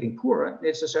people are getting poorer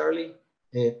necessarily.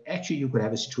 Actually, you could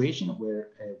have a situation where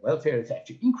welfare is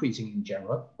actually increasing in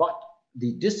general, but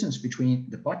the distance between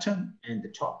the bottom and the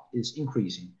top is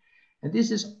increasing. And this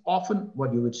is often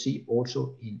what you would see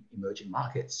also in emerging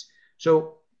markets.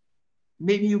 So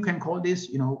maybe you can call this,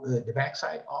 the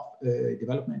backside of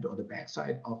development or the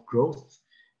backside of growth.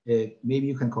 Maybe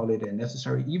you can call it a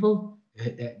necessary evil.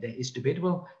 That is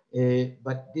debatable,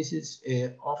 but this is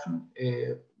often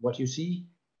what you see,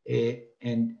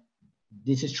 and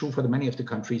this is true for the many of the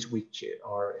countries which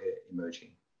are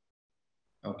emerging.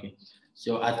 Okay,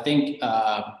 so I think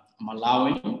I'm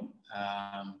allowing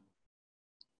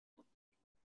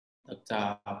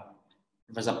Dr.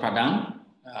 Professor Pradhan,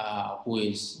 who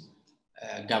is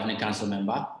a governing council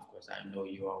member. Of course, I know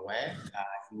you are aware.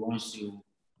 He wants to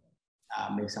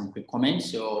make some quick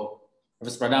comments. So,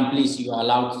 Professor Pradhan, please, you are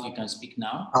allowed. You can speak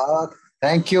now.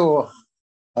 Thank you.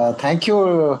 Thank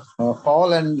you,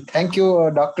 Paul, and thank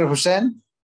you, Dr. Hussain.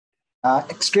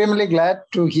 Extremely glad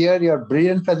to hear your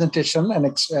brilliant presentation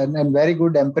and very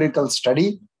good empirical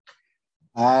study.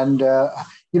 And,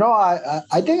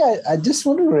 I think I just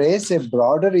want to raise a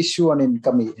broader issue on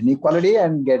income inequality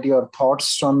and get your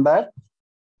thoughts on that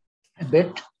a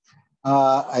bit.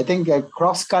 I think a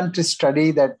cross-country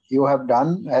study that you have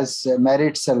done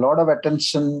merits a lot of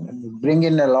attention, bring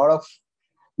in a lot of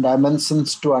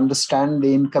dimensions to understand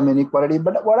the income inequality.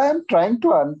 But what I'm trying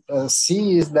to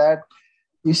see is that,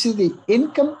 you see, the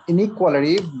income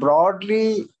inequality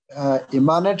broadly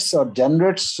emanates or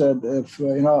generates,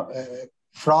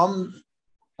 from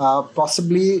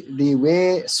possibly the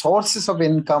way sources of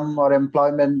income or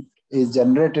employment is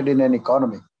generated in an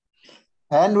economy.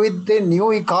 And with the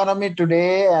new economy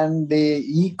today and the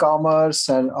e-commerce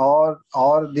and or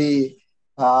the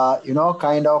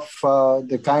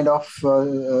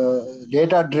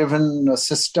data-driven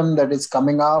system that is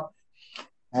coming up,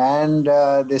 and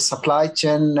the supply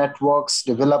chain networks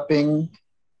developing,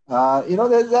 there are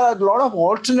a lot of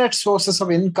alternate sources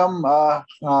of income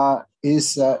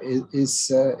is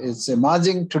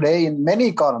emerging today in many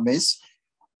economies.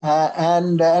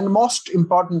 And most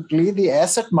importantly, the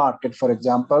asset market, for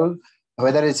example,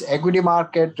 whether it's equity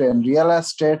market and real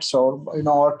estates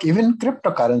or even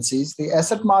cryptocurrencies, the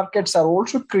asset markets are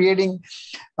also creating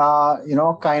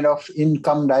kind of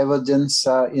income divergence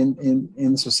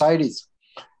in societies.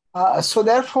 So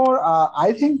therefore,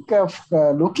 I think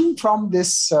looking from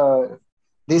this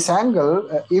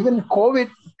angle, even COVID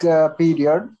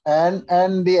period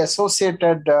and the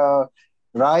associated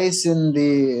rise in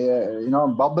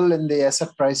the bubble in the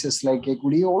asset prices like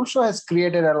equity also has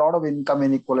created a lot of income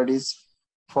inequalities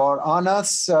for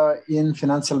earners in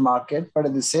financial market. But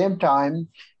at the same time,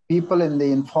 people in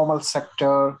the informal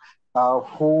sector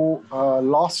who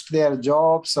lost their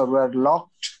jobs or were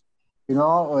locked,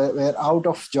 were out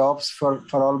of jobs for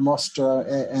almost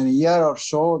a year or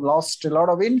so, lost a lot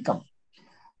of income.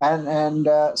 And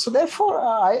so therefore,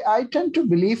 I tend to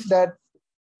believe that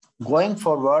going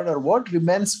forward, or what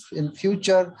remains in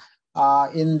future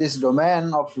in this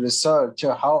domain of research,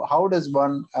 how does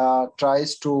one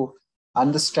tries to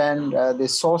understand the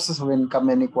sources of income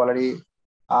inequality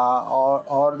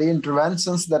or the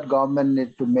interventions that government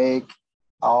need to make,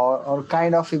 or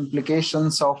kind of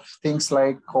implications of things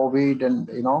like COVID and,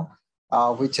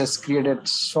 which has created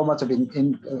so much of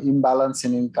imbalance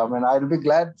in income. And I'll be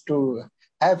glad to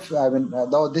have,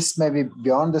 though this may be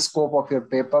beyond the scope of your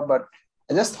paper, but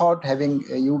I just thought having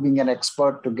you being an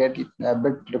expert to get a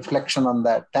bit reflection on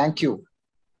that. Thank you.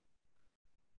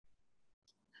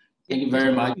 Thank you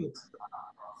very much,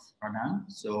 Pradhan.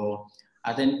 So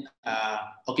I think,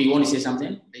 okay, you want to say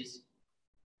something, please?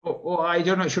 Oh, I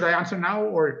don't know. Should I answer now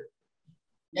or?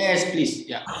 Yes, please.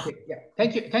 Yeah. Okay, yeah.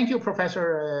 Thank you,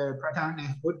 Professor Pradhan.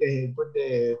 Good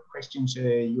questions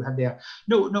you have there.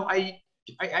 No, I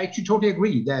actually totally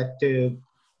agree that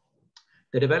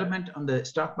the development on the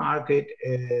stock market,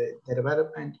 the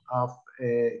development of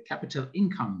capital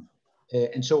income,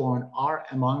 and so on are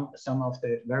among some of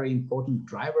the very important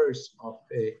drivers of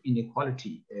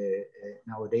inequality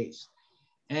nowadays.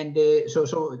 And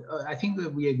so I think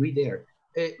that we agree there.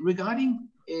 Regarding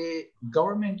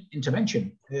government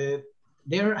intervention,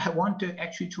 there I want to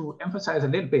actually to emphasize a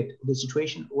little bit the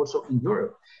situation also in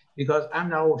Europe, because I'm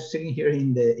now sitting here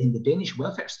in the Danish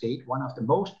welfare state, one of the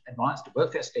most advanced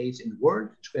welfare states in the world,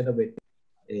 together with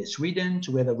Sweden,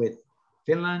 together with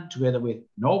Finland, together with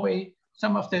Norway,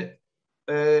 some of the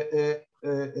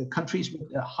countries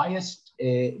with the highest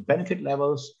benefit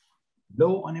levels,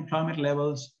 low unemployment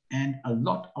levels, and a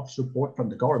lot of support from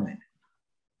the government.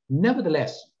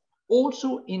 Nevertheless,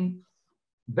 also in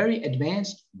very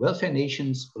advanced welfare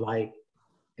nations like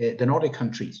the Nordic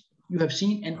countries, you have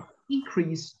seen an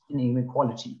increase in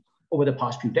inequality over the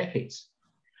past few decades.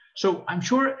 So I'm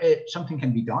sure something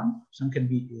can be done,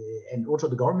 and also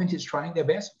the government is trying their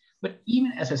best. But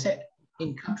even as I said,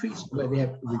 in countries where they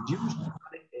have reduced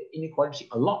inequality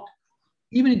a lot,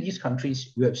 even in these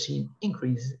countries, you have seen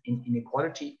increases in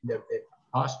inequality in the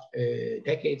past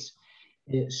decades.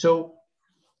 So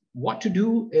what to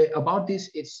do about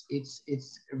this? It's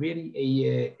really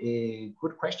a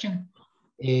good question.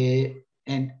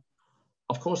 And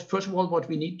of course, first of all, what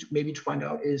we need to maybe to find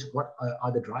out is what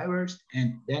are the drivers,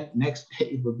 and then next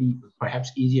it will be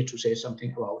perhaps easier to say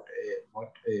something about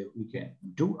what we can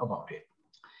do about it.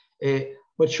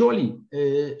 But surely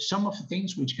some of the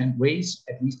things which can raise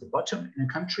at least the bottom in a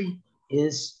country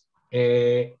is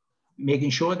making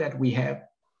sure that we have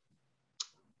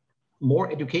more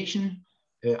education,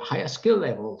 higher skill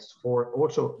levels for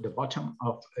also the bottom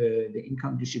of the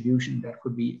income distribution. That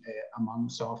could be among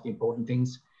some of the important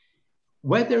things.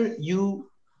 Whether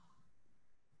you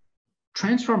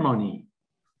transfer money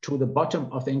to the bottom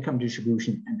of the income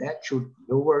distribution, and that should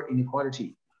lower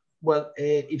inequality. Well,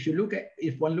 if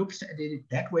one looks at it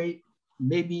that way,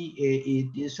 maybe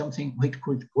it is something which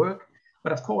could work.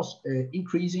 But of course,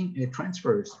 increasing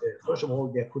transfers, first of all,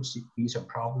 there could be some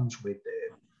problems with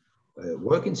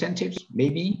work incentives,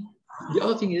 maybe. The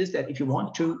other thing is that if you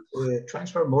want to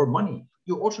transfer more money,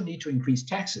 you also need to increase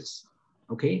taxes,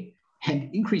 okay?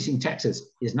 And increasing taxes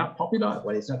is not popular.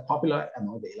 Well, it's not popular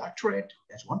among the electorate.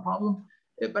 That's one problem.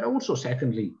 But also,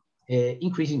 secondly,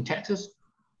 increasing taxes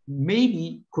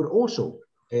maybe could also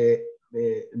give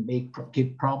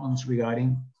problems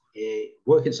regarding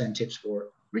work incentives for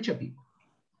richer people.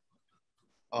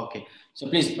 Okay, so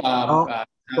please.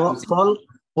 Paul,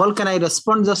 can I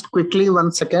respond just quickly?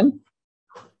 1 second.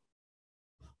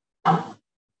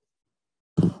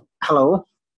 Hello.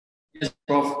 Yes,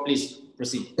 Prof, please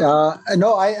proceed.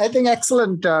 No, I think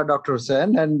excellent, Dr.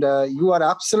 Hussain, and you are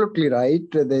absolutely right.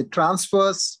 The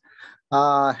transfers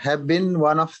have been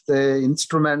one of the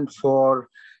instruments for,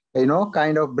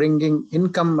 kind of bringing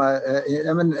income,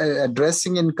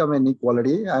 addressing income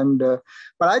inequality. And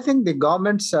but I think the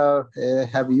governments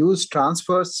have used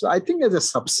transfers, I think, as a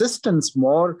subsistence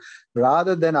more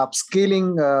rather than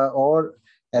upskilling or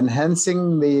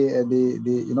enhancing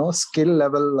the skill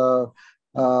level.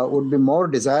 Would be more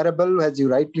desirable, as you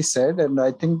rightly said. And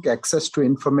I think access to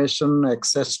information,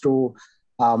 access to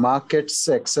markets,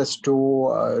 access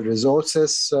to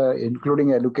resources,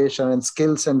 including education and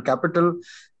skills and capital,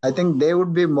 I think they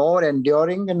would be more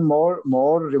enduring and more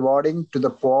rewarding to the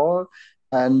poor.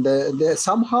 And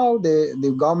somehow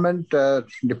the government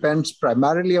depends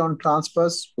primarily on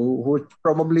transfers, who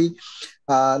probably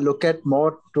look at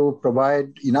more to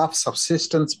provide enough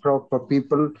subsistence for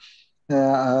people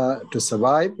to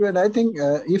survive. And I think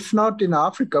if not in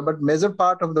Africa, but major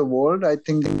part of the world, I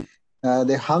think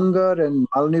the hunger and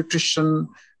malnutrition,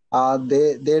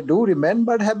 they do remain,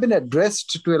 but have been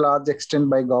addressed to a large extent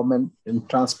by government in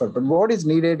transfer. But what is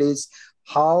needed is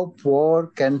how poor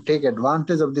can take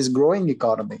advantage of this growing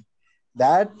economy.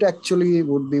 That actually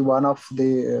would be one of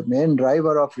the main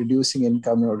driver of reducing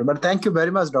income. But thank you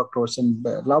very much, Dr. Hussain.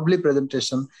 Lovely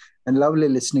presentation and lovely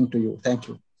listening to you. Thank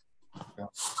you.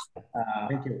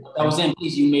 Thank you. Hussain,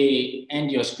 please, you may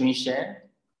end your screen share. I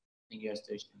think you are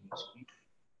still sharing your screen.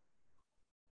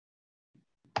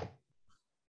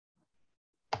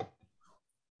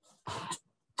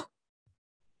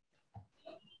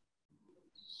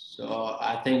 So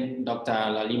I think Dr.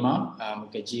 Lalima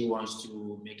Mukherjee wants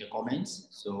to make a comment.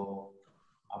 So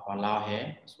I'll allow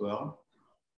her as well.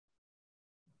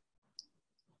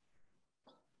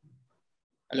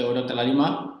 Hello, Dr.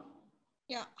 Lalima.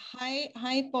 Yeah,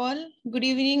 hi, Paul. Good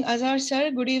evening, Azhar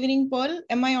sir. Good evening, Paul.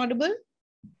 Am I audible?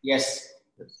 Yes.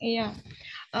 Yeah.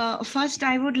 First,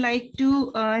 I would like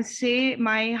to say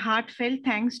my heartfelt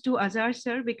thanks to Azhar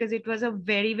sir, because it was a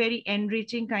very, very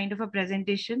enriching kind of a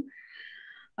presentation.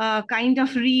 Kind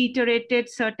of reiterated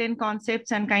certain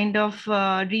concepts and kind of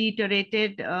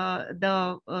reiterated I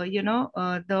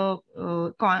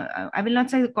will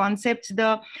not say the concepts,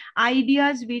 the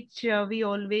ideas which we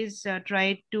always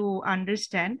try to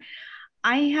understand.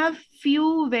 I have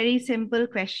few very simple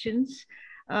questions.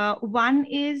 One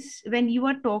is, when you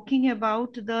are talking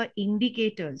about the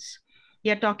indicators,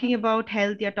 you're talking about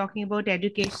health, you're talking about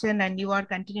education, and you are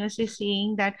continuously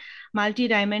saying that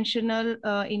multidimensional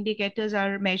indicators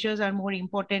or measures are more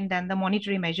important than the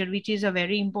monetary measure, which is a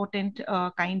very important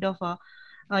kind of a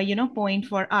point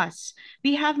for us.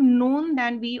 We have known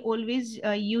that we always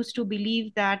used to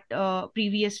believe that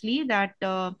previously that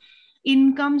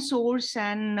income source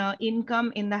and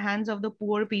income in the hands of the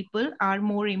poor people are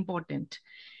more important.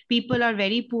 People are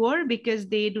very poor because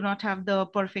they do not have the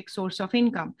perfect source of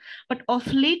income. But of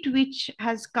late, which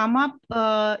has come up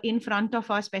in front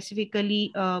of us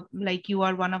specifically, like you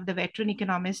are one of the veteran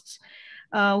economists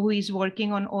who is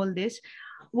working on all this,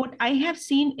 what I have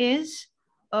seen is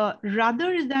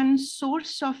rather than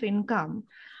source of income,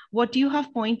 what you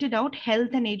have pointed out, health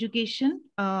and education,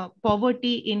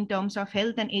 poverty in terms of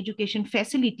health and education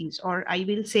facilities, or I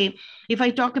will say, if I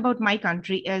talk about my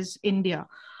country as India,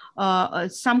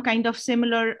 some kind of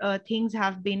similar things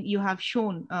have been, you have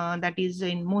shown, that is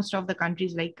in most of the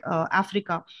countries like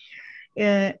Africa.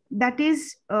 That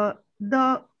is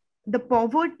the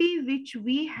poverty which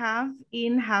we have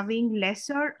in having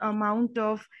lesser amount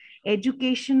of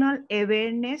educational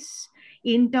awareness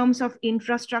in terms of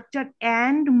infrastructure,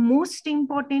 and most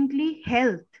importantly,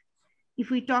 health.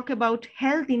 If we talk about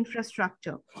health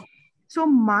infrastructure. So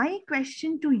my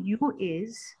question to you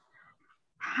is,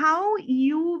 how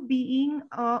you being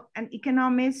an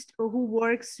economist who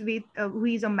works with, who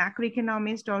is a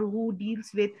macroeconomist or who deals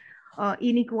with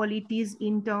inequalities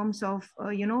in terms of,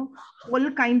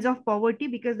 all kinds of poverty,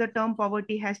 because the term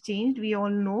poverty has changed, we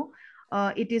all know.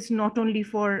 It is not only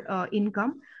for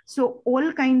income. So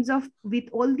all kinds of, with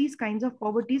all these kinds of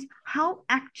poverties, how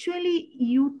actually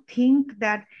you think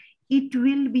that it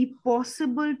will be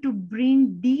possible to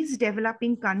bring these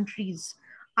developing countries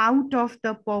out of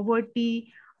the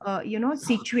poverty,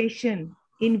 situation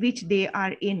in which they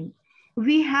are in?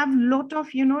 We have lot of,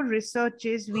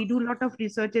 researches. We do a lot of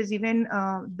researches. Even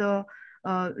the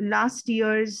last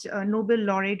year's Nobel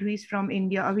laureate, who is from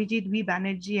India, Abhijit V.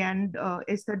 Banerjee and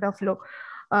Esther Duflo,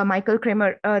 Michael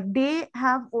Kramer, they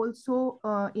have also,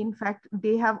 in fact,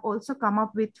 they have also come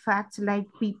up with facts like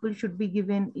people should be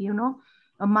given,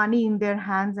 money in their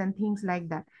hands and things like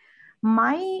that.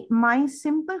 My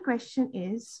simple question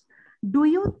is, do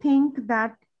you think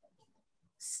that,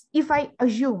 if I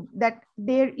assume that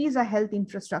there is a health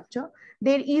infrastructure,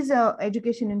 there is a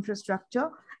education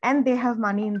infrastructure, and they have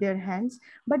money in their hands,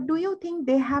 but do you think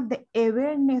they have the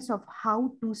awareness of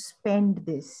how to spend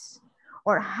this,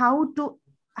 or how to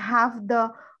have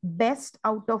the best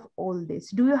out of all this?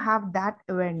 Do you have that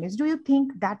awareness? Do you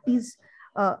think that is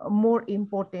more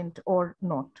important or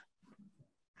not?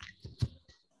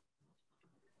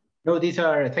 No, these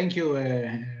are, thank you,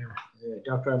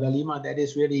 Dr. Lalima. That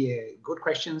is really good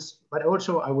questions, but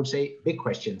also I would say big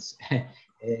questions.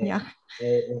 Yeah.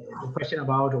 The question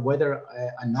about whether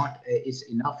or not it's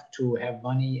enough to have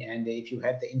money, and if you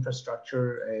had the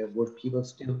infrastructure, would people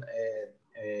still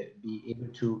be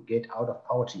able to get out of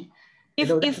poverty?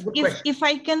 If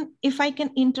I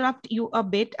can interrupt you a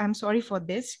bit, I'm sorry for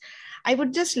this. I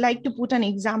would just like to put an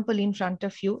example in front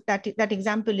of you. That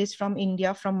example is from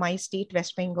India, from my state,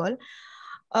 West Bengal.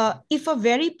 If a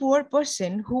very poor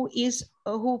person who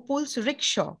pulls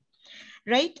rickshaw,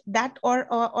 right, that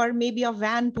or maybe a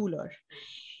van puller,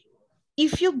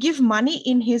 if you give money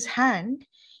in his hand,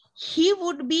 he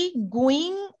would be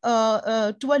going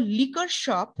to a liquor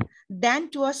shop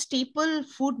than to a staple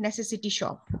food necessity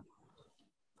shop.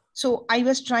 So I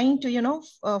was trying to,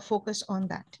 focus on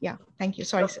that. Yeah, thank you.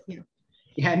 Sorry.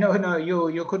 Yeah, no,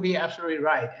 you could be absolutely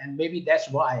right. And maybe that's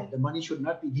why the money should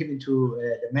not be given to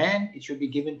the man. It should be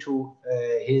given to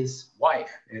his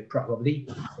wife, probably.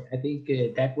 I think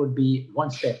that would be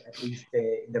one step, at least,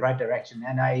 in the right direction.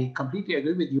 And I completely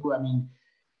agree with you. I mean,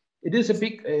 it is a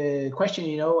big question,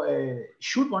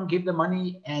 should one give the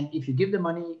money? And if you give the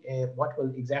money, what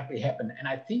will exactly happen? And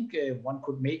I think one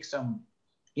could make some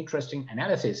interesting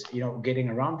analysis, getting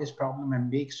around this problem, and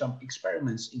make some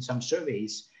experiments in some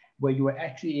surveys where you are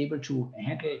actually able to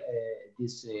handle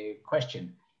this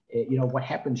question. What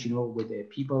happens, with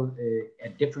people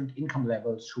at different income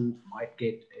levels who might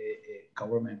get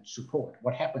government support?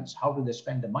 What happens? How do they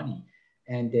spend the money?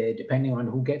 And depending on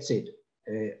who gets it,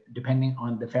 depending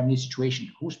on the family situation,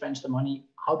 who spends the money,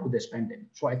 how do they spend it?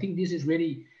 So I think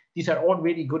these are all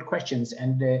really good questions,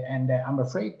 and I'm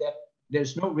afraid that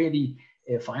there's no really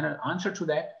final answer to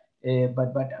that.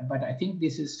 But I think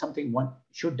this is something one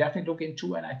should definitely look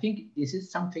into, and I think this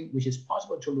is something which is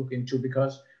possible to look into,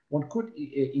 because one could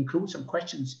include some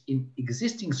questions in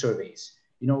existing surveys.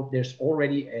 There's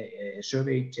already a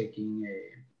survey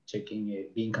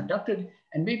being conducted,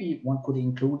 and maybe one could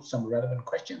include some relevant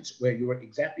questions where you are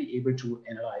exactly able to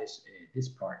analyze this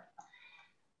part.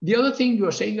 The other thing you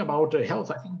are saying about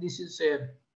health, I think this is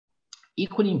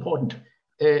equally important.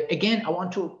 Again, I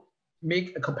want to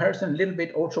make a comparison a little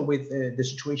bit also with the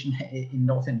situation in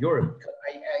Northern Europe, because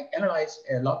I analyze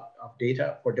a lot of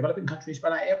data for developing countries,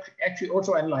 but I actually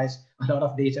also analyze a lot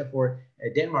of data for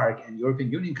Denmark and European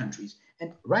Union countries.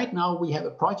 And right now we have a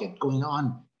project going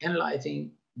on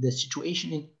analyzing the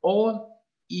situation in all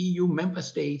EU member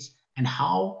states and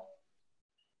how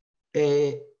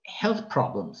health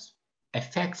problems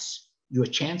affects your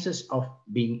chances of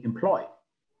being employed.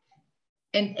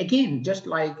 And again, just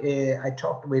like I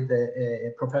talked with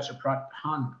Professor Prat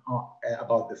Han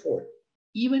about before,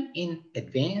 even in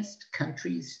advanced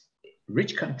countries,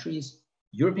 rich countries,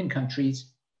 European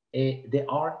countries, there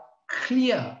are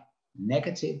clear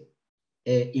negative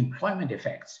employment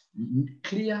effects,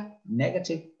 clear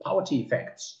negative poverty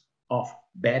effects of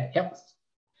bad health.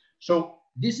 So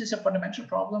this is a fundamental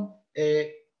problem.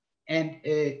 And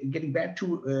getting back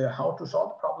to how to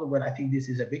solve the problem, well, I think this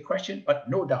is a big question, but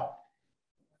no doubt,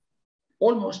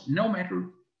 almost no matter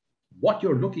what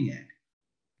you're looking at,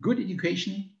 good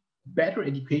education, better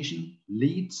education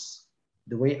leads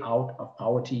the way out of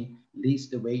poverty, leads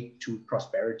the way to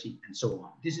prosperity, and so on.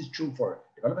 This is true for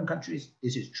developing countries.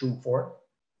 This is true for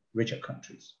richer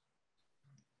countries.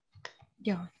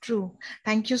 Yeah, true.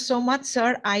 Thank you so much,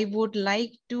 sir. I would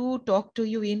like to talk to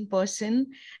you in person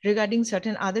regarding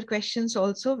certain other questions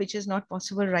also, which is not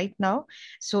possible right now.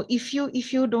 So if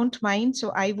you don't mind,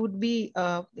 so I would be,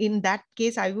 in that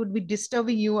case, I would be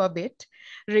disturbing you a bit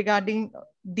regarding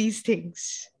these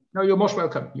things. No, you're most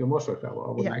welcome. You're most welcome.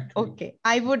 I would like to. Okay.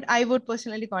 I would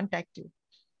personally contact you.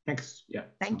 Thanks. Yeah.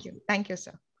 Thank you. Thank you,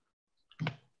 sir.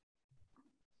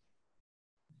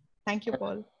 Thank you,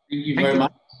 Paul. Thank you very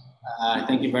much.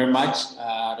 Thank you very much,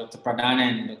 Dr. Pradhan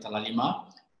and Dr.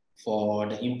 Lalima, for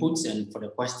the inputs and for the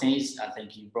questions. I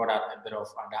think you brought out a bit of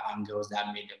other angles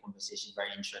that made the conversation very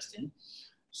interesting.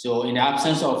 So in the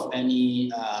absence of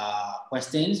any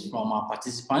questions from our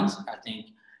participants, I think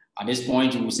at this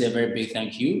point, we will say a very big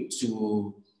thank you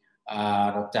to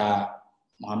Dr.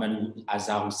 Mohammed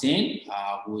Azhar Hussain,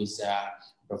 who is a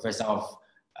professor of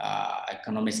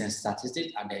Economics and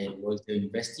Statistics at the Roskilde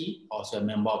University, also a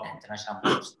member of the International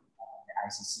Board of the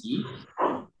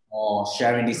ICCE, for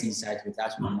sharing this insight with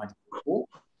us. So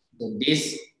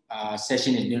this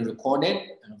session is being recorded,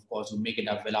 and of course, we'll make it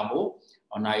available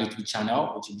on our YouTube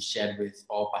channel, which will be shared with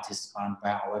all participants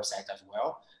via our website as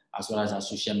well as our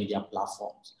social media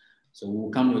platforms. So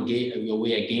we'll come your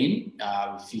way again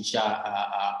with future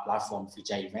platform,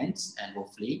 future events, and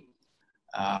hopefully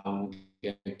we'll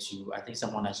get to, I think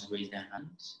someone has raised their hand.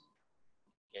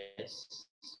 Yes.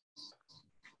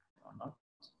 Or not?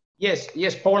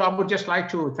 Yes, Paul, I would just like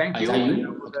to thank you. I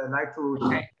would like to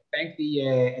thank the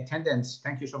attendants.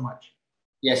 Thank you so much.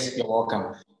 Yes, you're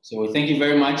welcome. So thank you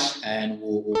very much, and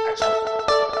we'll catch up.